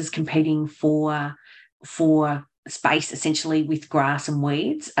roses, roses competing for space essentially with grass and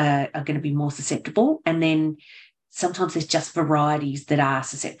weeds are going to be more susceptible. And then sometimes there's just varieties that are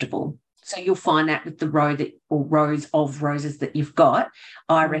susceptible. So you'll find that with the rows of roses that you've got,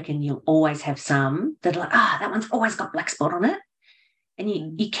 I reckon you'll always have some that are like, that one's always got black spot on it. And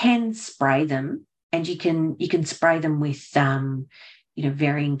you can spray them, and you can spray them with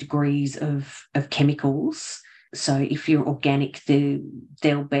varying degrees of chemicals. So if you're organic,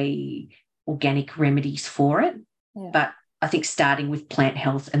 there'll be organic remedies for it. Yeah. But I think starting with plant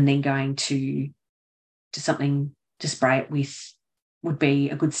health and then going to something to spray it with would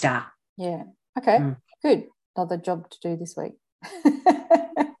be a good start. Yeah. Okay. Good. Another job to do this week.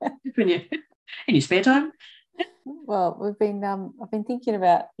 In your spare time. Well, I've been thinking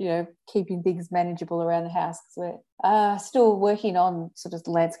about, keeping things manageable around the house, because we're still working on sort of the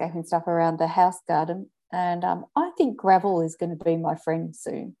landscaping stuff around the house garden. And I think gravel is going to be my friend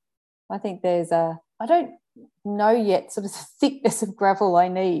soon. I think I don't know yet sort of the thickness of gravel I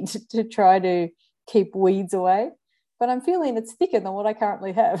need to try to keep weeds away, but I'm feeling it's thicker than what I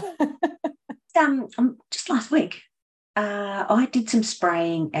currently have. Just last week, I did some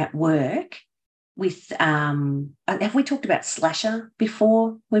spraying at work with, have we talked about slasher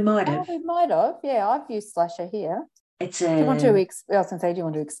before? We might have. We might have, yeah. I've used slasher here. Do you want to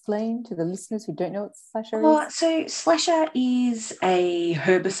explain to the listeners who don't know what slasher is? So slasher is a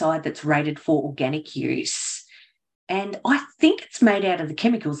herbicide that's rated for organic use, and I think it's made out of the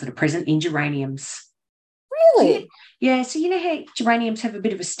chemicals that are present in geraniums. Really? Yeah, so you know how geraniums have a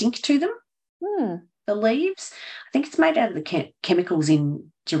bit of a stink to them? The leaves? I think it's made out of the chemicals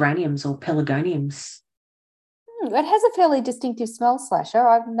in geraniums or pelargoniums. It has a fairly distinctive smell, slasher.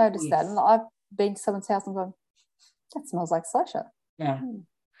 I've noticed that, and I've been to someone's house and gone, that smells like slasher. Yeah.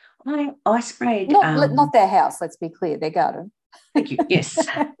 I sprayed... Not their house, let's be clear, their garden. Thank you, yes. What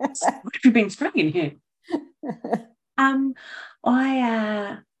have you been spraying here? I'm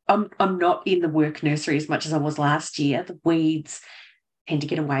not in the work nursery as much as I was last year. The weeds tend to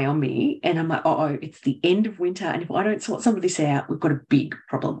get away on me, and I'm like, it's the end of winter, and if I don't sort some of this out, we've got a big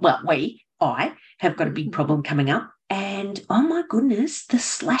problem. Well, I have got a big problem coming up, and oh my goodness, the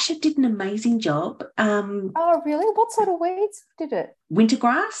slasher did an amazing job. Oh, really? What sort of weeds did it? Winter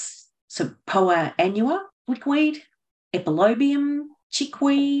grass, so Poa annua, wickweed, epilobium,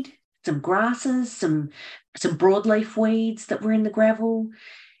 chickweed, some grasses, some broadleaf weeds that were in the gravel,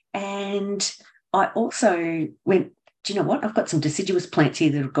 and I also went, do you know what? I've got some deciduous plants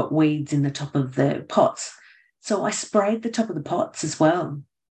here that have got weeds in the top of the pots. So I sprayed the top of the pots as well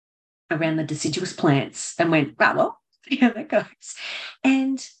around the deciduous plants and went, see how that goes.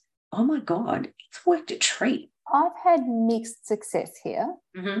 And, oh, my God, it's worked a treat. I've had mixed success here.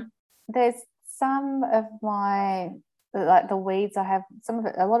 Mm-hmm. There's some of the weeds I have, some of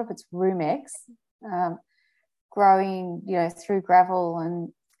it, a lot of it's rumex, growing, through gravel, and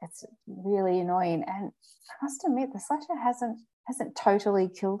it's really annoying. And I must admit, the slasher hasn't totally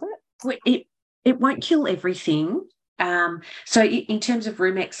killed it. It won't kill everything. So in terms of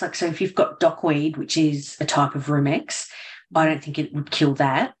rumex, so if you've got dockweed, which is a type of rumex, I don't think it would kill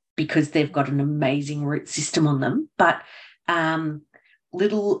that because they've got an amazing root system on them. But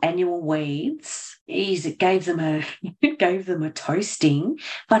little annual weeds, it gave them a toasting.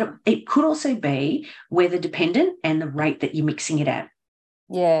 But it could also be weather dependent and the rate that you're mixing it at.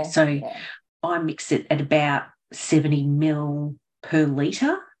 Yeah. So I mix it at about 70 ml per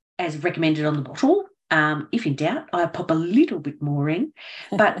litre as recommended on the bottle. If in doubt, I pop a little bit more in.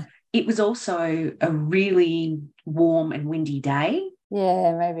 But it was also a really warm and windy day.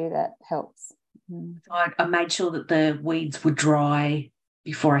 Yeah, maybe that helps. So I made sure that the weeds were dry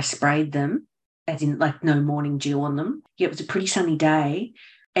before I sprayed them, as in like no morning dew on them. Yeah, it was a pretty sunny day.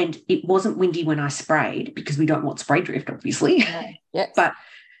 And it wasn't windy when I sprayed because we don't want spray drift, obviously. No. Yes. But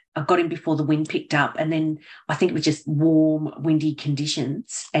I got in before the wind picked up, and then I think it was just warm, windy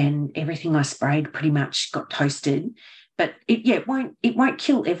conditions, and everything I sprayed pretty much got toasted. but it won't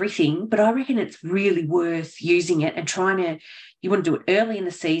kill everything, but I reckon it's really worth using it and you want to do it early in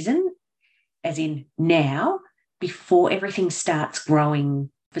the season, as in now, before everything starts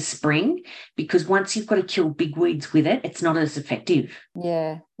growing for spring, because once you've got to kill big weeds with it, it's not as effective.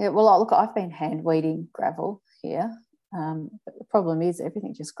 Yeah. Well, look, I've been hand weeding gravel here. But the problem is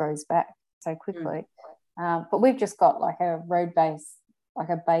everything just grows back so quickly. But we've just got like a road base, like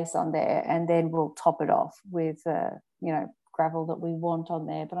a base on there, and then we'll top it off with, gravel that we want on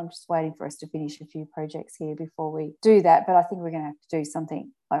there. But I'm just waiting for us to finish a few projects here before we do that. But I think we're going to have to do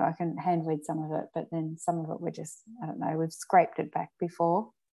something. Like I can hand weed some of it, but then some of it I don't know, we've scraped it back before.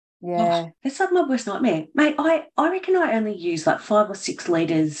 Yeah. Oh, that's like my worst nightmare. Mate, I reckon I only used like 5 or 6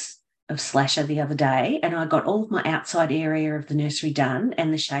 litres of slasher the other day, and I got all of my outside area of the nursery done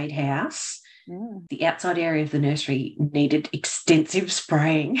and the shade house. The outside area of the nursery needed extensive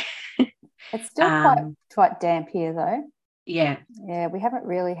spraying. It's still quite damp here though. Yeah. Yeah, we haven't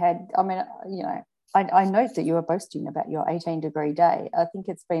really had, I mean, I note that you were boasting about your 18-degree day. I think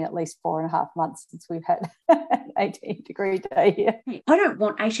it's been at least 4.5 months since we've had an 18-degree day here. I don't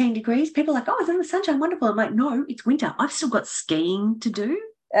want 18 degrees. People are like, oh, it's in the sunshine, wonderful. I'm like, no, it's winter. I've still got skiing to do.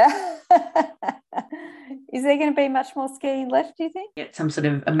 Is there going to be much more skiing left, do you think? Get some sort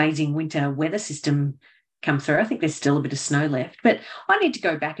of amazing winter weather system come through. I think there's still a bit of snow left, but I need to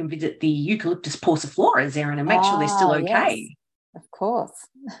go back and visit the eucalyptus paucifloras, Erin, and make sure they're still okay. Yes, of course.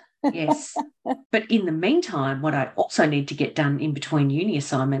 Yes. But in the meantime, what I also need to get done in between uni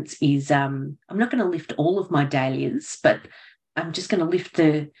assignments is I'm not going to lift all of my dahlias, but I'm just going to lift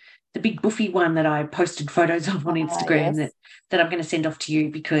the big buffy one that I posted photos of on Instagram that I'm going to send off to you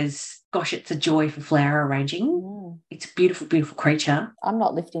because, gosh, it's a joy for flower arranging. It's a beautiful, beautiful creature. I'm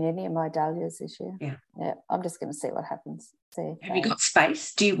not lifting any of my dahlias this year. Yeah. I'm just going to see what happens. Have you got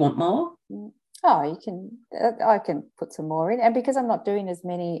space? Do you want more? Oh, I can put some more in. And because I'm not doing as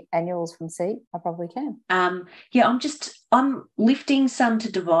many annuals from seed, I probably can. I'm lifting some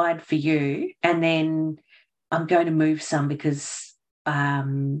to divide for you, and then I'm going to move some because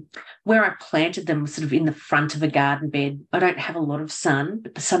where I planted them was sort of in the front of a garden bed. I don't have a lot of sun,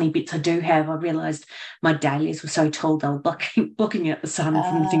 but the sunny bits I do have, I realised my dahlias were so tall they were blocking out the sun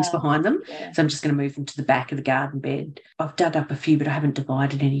from the things behind them. Yeah. So I'm just going to move them to the back of the garden bed. I've dug up a few, but I haven't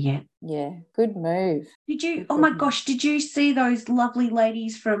divided any yet. Yeah, good move. Did you? Oh my gosh! Did you see those lovely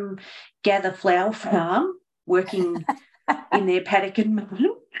ladies from Gather Flower Farm working in their paddock and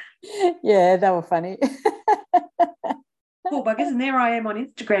melon? Yeah, they were funny. Poor buggers, and there I am on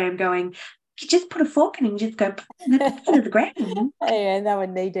Instagram going, you just put a fork in and just go into the ground. Yeah, and they were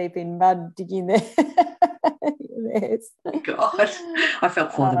knee deep in mud digging there. God, I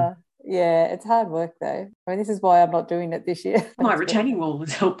felt for them. Yeah, it's hard work though. I mean, this is why I'm not doing it this year. My retaining wall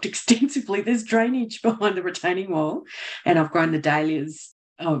has helped extensively. There's drainage behind the retaining wall, and I've grown the dahlias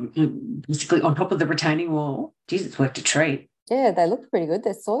basically on top of the retaining wall. Geez, it's worked a treat. Yeah, they looked pretty good.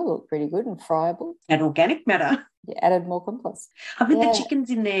 Their soil looked pretty good and friable. And organic matter. You added more compost. I think the chickens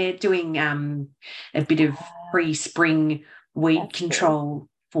in there doing a bit of pre-spring weed control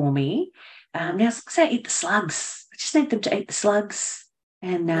for me. Now, say eat the slugs. I just need them to eat the slugs.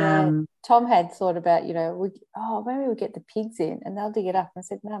 And Tom had thought about, maybe we'll get the pigs in and they'll dig it up. And I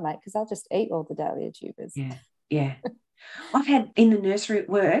said, no, mate, because they'll just eat all the dahlia tubers. Yeah. I've had in the nursery at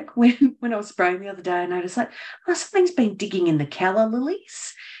work when I was spraying the other day, I noticed something's been digging in the calla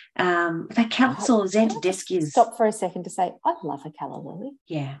lilies. They calla or Xanthodeskias. Stop for a second to say, I love a calla lily.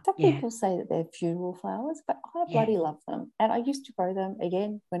 Yeah. Some people say that they're funeral flowers, but I bloody love them. And I used to grow them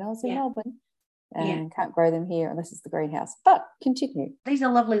again when I was in Melbourne. And can't grow them here unless it's the greenhouse. But continue. These are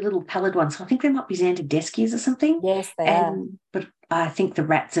lovely little pallid ones. I think they might be Xanthodeskias or something. Yes, they are. But I think the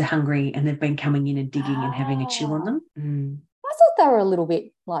rats are hungry and they've been coming in and digging and having a chill on them. I thought they were a little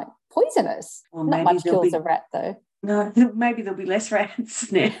bit like poisonous. Well, not much kills a rat though. No, maybe there'll be less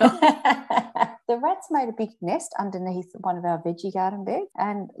rats now. The rats made a big nest underneath one of our veggie garden beds,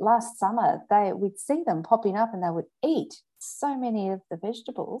 and last summer we'd see them popping up and they would eat so many of the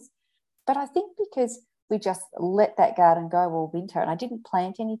vegetables. But I think because we just let that garden go all winter and I didn't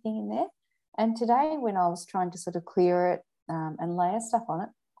plant anything in there. And today when I was trying to sort of clear it and layer stuff on it,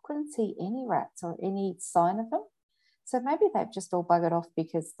 I couldn't see any rats or any sign of them. So maybe they've just all buggered off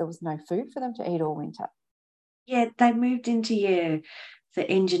because there was no food for them to eat all winter. Yeah, they moved into the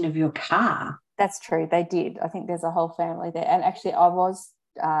engine of your car. That's true. They did. I think there's a whole family there. And actually I was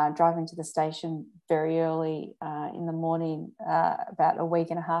driving to the station very early in the morning about a week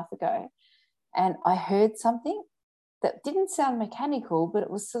and a half ago, and I heard something that didn't sound mechanical, but it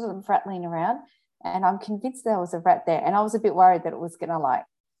was sort of rattling around, and I'm convinced there was a rat there, and I was a bit worried that it was going to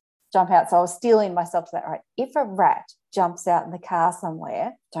jump out. So I was steeling myself to that, right? If a rat jumps out in the car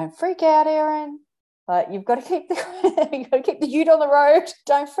somewhere, don't freak out, Erin. But you've got to keep the ute on the road.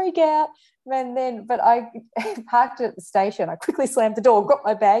 Don't freak out. But I parked it at the station. I quickly slammed the door, got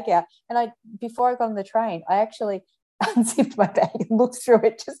my bag out, and before I got on the train, I actually unzipped my bag and looked through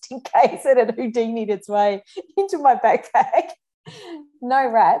it just in case it had Houdini'd its way into my backpack. No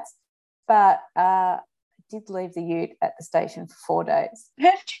rats, but did leave the ute at the station for 4 days.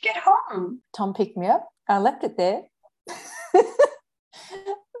 How did you get home? Tom picked me up. I left it there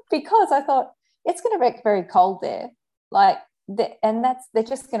because I thought it's going to get very cold there. They're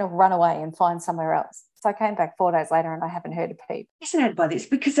just going to run away and find somewhere else. So I came back 4 days later and I haven't heard a peep. Fascinated by this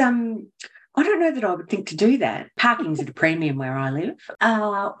because I don't know that I would think to do that. Parking's at a premium where I live.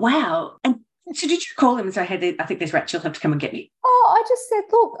 Wow. And so did you call them and say, hey, I think there's rats, you'll have to come and get me? Oh, I just said,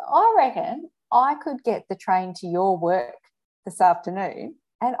 look, I reckon I could get the train to your work this afternoon,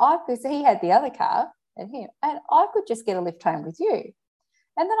 and he had the other car and I could just get a lift home with you.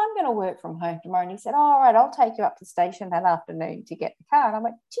 And then I'm going to work from home tomorrow. And he said, all right, I'll take you up to the station that afternoon to get the car. And I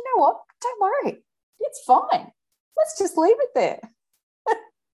went, do you know what? Don't worry. It's fine. Let's just leave it there. Are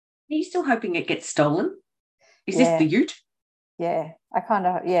you still hoping it gets stolen? Is this the ute? Yeah,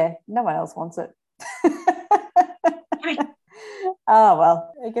 no one else wants it. Oh,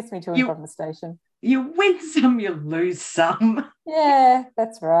 well, it gets me to and from the station. You win some, you lose some. Yeah,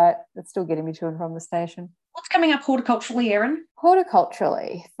 that's right. It's still getting me to and from the station. What's coming up horticulturally, Erin?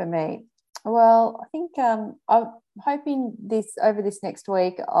 Horticulturally for me, well, I think I'm hoping over this next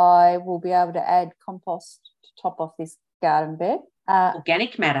week I will be able to add compost to top off this garden bed.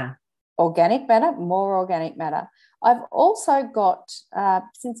 Organic matter. More organic matter. I've also got,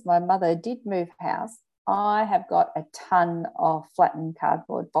 since my mother did move house, I have got a ton of flattened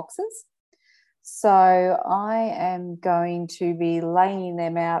cardboard boxes. So I am going to be laying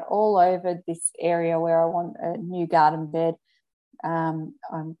them out all over this area where I want a new garden bed. I'm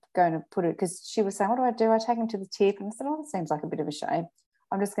going to put it, because she was saying, what do I do? I take them to the tip. And I said, oh, it seems like a bit of a shame.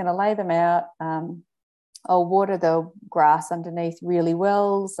 I'm just going to lay them out. I'll water the grass underneath really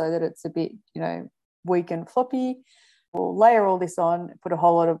well so that it's a bit, weak and floppy. We'll layer all this on, put a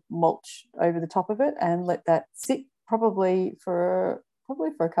whole lot of mulch over the top of it and let that sit probably for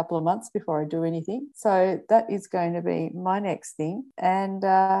a couple of months before I do anything. So that is going to be my next thing. And,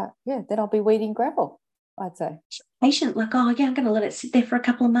 then I'll be weeding gravel, I'd say. Patient, I'm going to let it sit there for a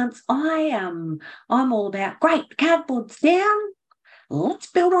couple of months. I'm all about, great, the cardboard's down,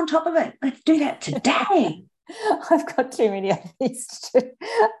 let's build on top of it. Let's do that today. I've got too many other things to do.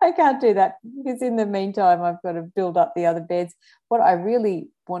 I can't do that because in the meantime I've got to build up the other beds. What I really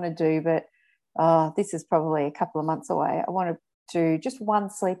want to do, but this is probably a couple of months away, I want to do just one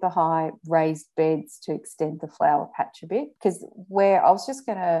sleeper high raised beds to extend the flower patch a bit, because where I was just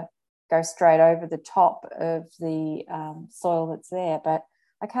going to go straight over the top of the soil that's there, but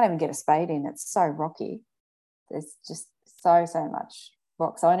I can't even get a spade in. It's so rocky. There's just so much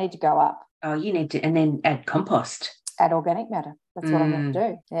rock. So I need to go up. Oh, you need to, and then add compost. Add organic matter. That's what I'm going to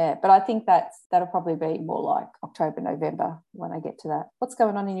do. Yeah, but I think that'll probably be more like October, November when I get to that. What's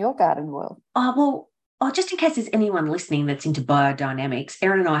going on in your garden world? Just in case there's anyone listening that's into biodynamics,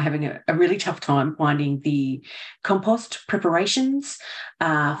 Erin and I are having a really tough time finding the compost preparations,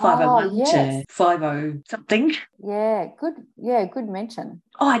 501 to 50 something. Yeah, good mention.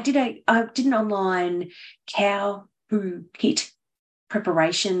 Oh, I did an online cow poo pit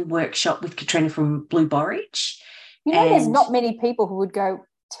preparation workshop with Katrina from Blue Borage. There's not many people who would go,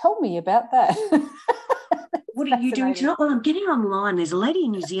 tell me about that. What are you doing tonight? Well, I'm getting online. There's a lady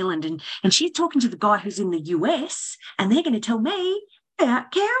in New Zealand and she's talking to the guy who's in the US and they're going to tell me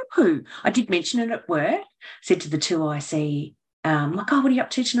about cow poo. I did mention it at work, said to the two I see, what are you up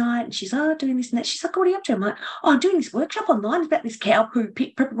to tonight? And she's, doing this and that. She's like, what are you up to? I'm like, I'm doing this workshop online about this cow poo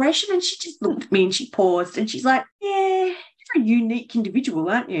pit preparation. And she just looked at me and she paused and she's like, yeah, you're a unique individual,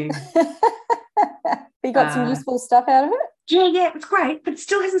 aren't you? You got some useful stuff out of it? Yeah, it's great, but it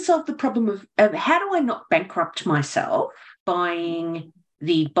still hasn't solved the problem of how do I not bankrupt myself buying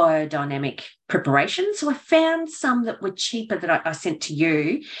the biodynamic preparation. So I found some that were cheaper that I sent to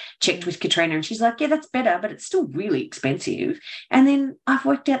you, checked with Katrina, and she's like, yeah, that's better, but it's still really expensive. And then I've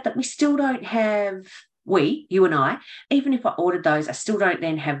worked out that we still don't have, you and I, even if I ordered those, I still don't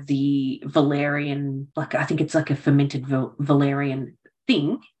then have the valerian, I think it's like a fermented valerian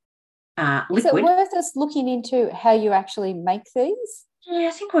thing. Liquid. Is it worth us looking into how you actually make these? Yeah,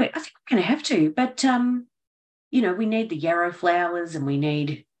 I think we're going to have to. But we need the yarrow flowers and we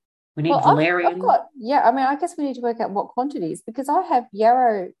need valerian. I guess we need to work out what quantities, because I have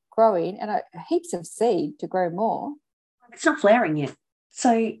yarrow growing and heaps of seed to grow more. It's not flowering yet. So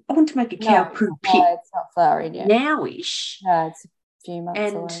I want to make a cow poo pit it's not flowering yet. nowish. No, it's a few months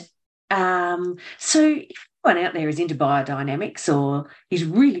away. So if anyone out there is into biodynamics or is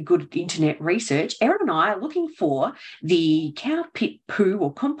really good at internet research, Erin and I are looking for the cow pit poo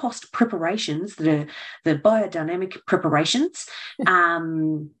or compost preparations that are the biodynamic preparations.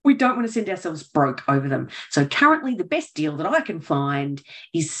 We don't want to send ourselves broke over them. So currently the best deal that I can find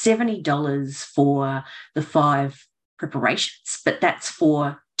is $70 for the 5 preparations, but that's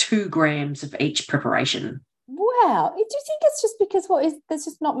for 2 grams of each preparation. Wow. Do you think it's just because there's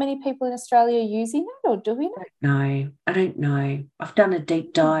just not many people in Australia using it, or do we know? No, I don't know. I've done a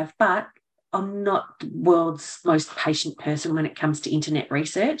deep dive, but I'm not the world's most patient person when it comes to internet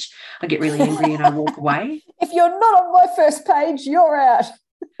research. I get really angry and I walk away. If you're not on my first page, you're out.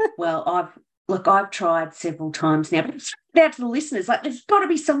 Well, I've tried several times now, but it's out to the listeners, like there's got to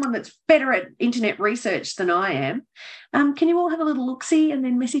be someone that's better at internet research than I am. Can you all have a little look-see and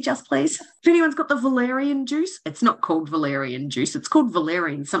then message us, please? If anyone's got the valerian juice, it's not called valerian juice, it's called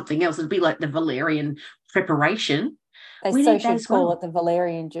valerian something else. It'd be like the valerian preparation. They should call it the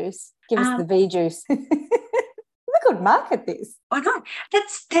valerian juice. Give us the V juice. We could market this. I know.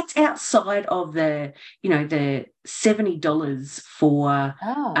 That's outside of the $70 for.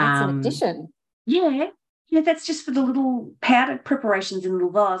 Oh, that's an addition. Yeah, that's just for the little powdered preparations in little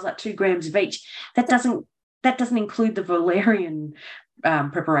vials, like 2 grams of each. That doesn't include the valerian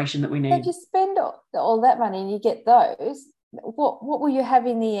preparation that we need. So if you spend all that money and you get those, what will you have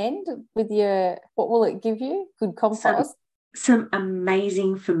in the end with what will it give you? Good compost? Some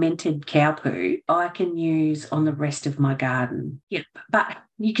amazing fermented cow poo I can use on the rest of my garden. Yep. But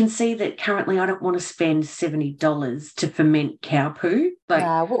you can see that currently I don't want to spend $70 to ferment cow poo.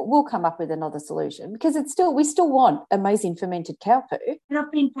 But we'll come up with another solution because we still want amazing fermented cow poo. And I've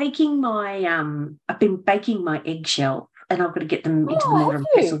been baking my eggshell, and I've got to get them into the mortar and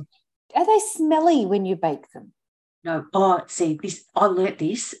pestle. Are they smelly when you bake them? No. Oh, see, I learnt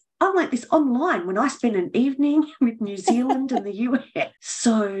this online when I spent an evening with New Zealand and the US.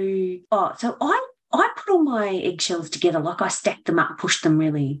 So I put all my eggshells together, like I stacked them up, pushed them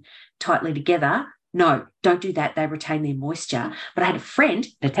really tightly together. No, don't do that. They retain their moisture. But I had a friend,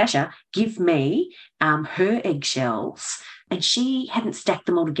 Natasha, give me her eggshells, and she hadn't stacked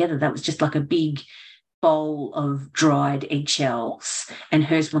them all together. That was just like a big bowl of dried eggshells, and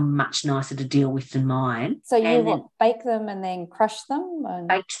hers were much nicer to deal with than mine. So bake them and then crush them?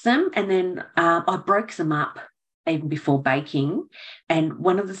 Baked them, and then I broke them up even before baking. And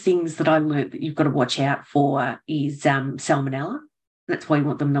one of the things that I learned that you've got to watch out for is salmonella. That's why you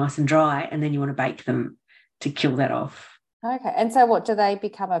want them nice and dry, and then you want to bake them to kill that off. Okay. And so do they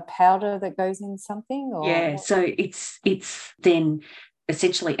become a powder that goes in something? Or? Yeah, so it's then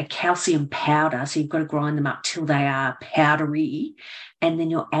essentially a calcium powder, so you've got to grind them up till they are powdery, and then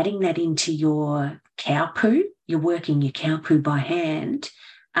you're adding that into your cow poo. You're working your cow poo by hand.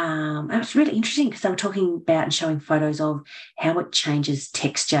 And it's really interesting because they were talking about and showing photos of how it changes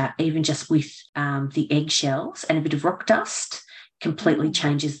texture, even just with the eggshells and a bit of rock dust, completely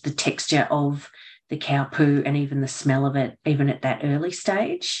changes the texture of the cow poo and even the smell of it, even at that early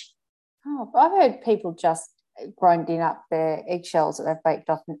stage. Oh, I've heard people just grinding up their eggshells that they've baked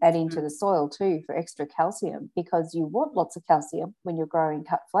off and add into the soil too for extra calcium, because you want lots of calcium when you're growing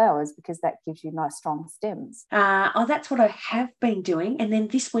cut flowers, because that gives you nice strong stems. That's what I have been doing. And then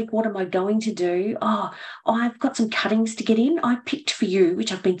this week, what am I going to do? I've got some cuttings to get in. I picked for you,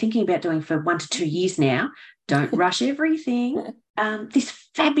 which I've been thinking about doing for 1 to 2 years now. Don't rush everything. This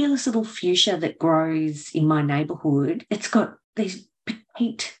fabulous little fuchsia that grows in my neighbourhood. It's got these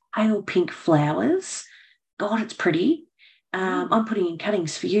petite pale pink flowers. God, it's pretty. I'm putting in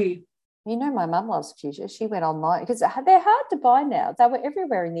cuttings for you. You know, my mum loves fuchsia. She went online because they're hard to buy now. They were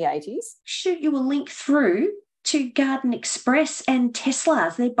everywhere in the 80s. Shoot you a link through to Garden Express and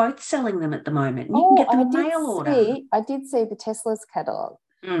Tesla's. They're both selling them at the moment. You can get them mail order. I did see the Tesla's catalogue.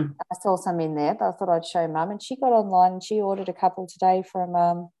 I saw some in there, but I thought I'd show Mum. And she got online and she ordered a couple today from,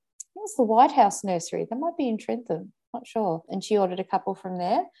 I think it was the White House Nursery. They might be in Trentham, not sure. And she ordered a couple from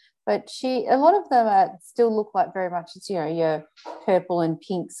there. But a lot of them still look like very much, it's, your purple and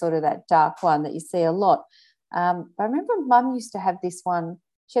pink, sort of that dark one that you see a lot. I remember Mum used to have this one.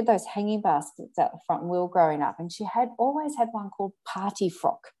 She had those hanging baskets out the front wheel growing up, and she always had one called Party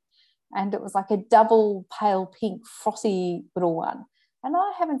Frock. And it was like a double pale pink frothy little one. And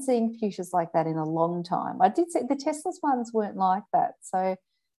I haven't seen fuchsias like that in a long time. I did say the Tesla's ones weren't like that. So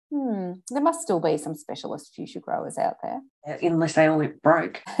there must still be some specialist fuchsia growers out there. Unless they all went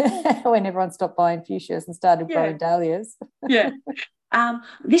broke. When everyone stopped buying fuchsias and started growing dahlias. Yeah.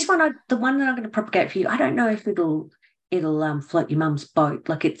 This one, the one that I'm going to propagate for you, I don't know if it'll it'll float your mum's boat.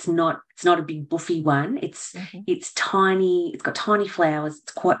 Like it's not a big buffy one. It's tiny. It's got tiny flowers.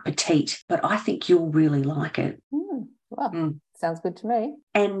 It's quite petite, but I think you'll really like it. Well, sounds good to me.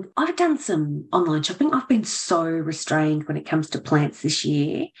 And I've done some online shopping. I've been so restrained when it comes to plants this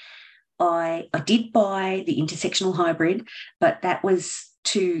year. I did buy the intersectional hybrid, but that was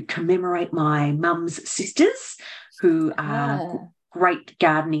to commemorate my mum's sisters, who are great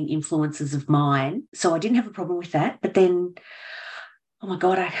gardening influences of mine. So I didn't have a problem with that. But then, oh my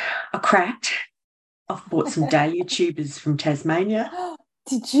God, I cracked. I've bought some dahlia tubers from Tasmania.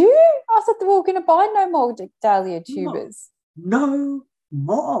 Did you? I thought they were going to buy no more dahlia tubers. No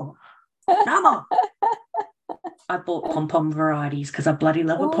more. No more. I bought pom-pom varieties because I bloody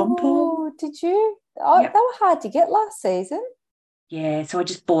love a pom-pom. Oh, did you? Oh, yep. They were hard to get last season. Yeah, so I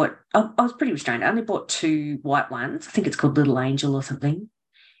just bought, I was pretty restrained. I only bought 2 white ones. I think it's called Little Angel or something,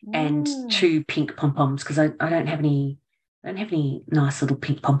 and 2 pink pom-poms because I don't have any nice little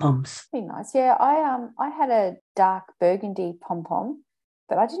pink pom-poms. Pretty nice. Yeah, I had a dark burgundy pom-pom,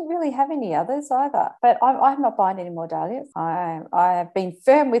 but I didn't really have any others either. But I'm not buying any more dahlias. I have been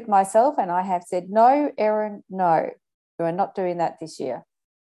firm with myself and I have said, no, Erin, no. We're not doing that this year.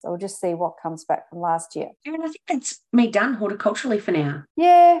 So we'll just see what comes back from last year. Erin, I think that's me done horticulturally for now.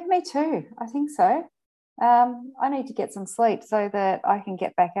 Yeah, me too. I think so. I need to get some sleep so that I can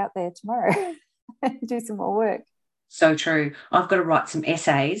get back out there tomorrow and do some more work. So true. I've got to write some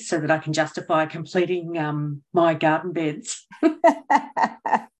essays so that I can justify completing my garden beds. All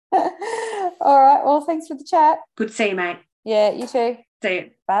right. Well, thanks for the chat. Good to see you, mate. Yeah, you too. See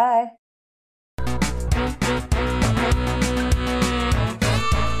you. Bye.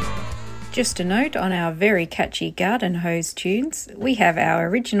 Just a note on our very catchy garden hose tunes. We have our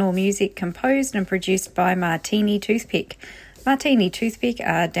original music composed and produced by Martini Toothpick. Martini Toothpick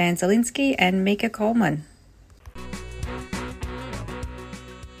are Dan Zielinski and Mika Coleman.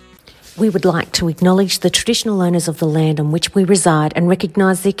 We would like to acknowledge the traditional owners of the land on which we reside and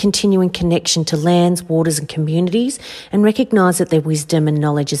recognise their continuing connection to lands, waters and communities, and recognise that their wisdom and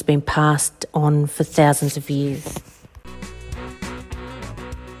knowledge has been passed on for thousands of years.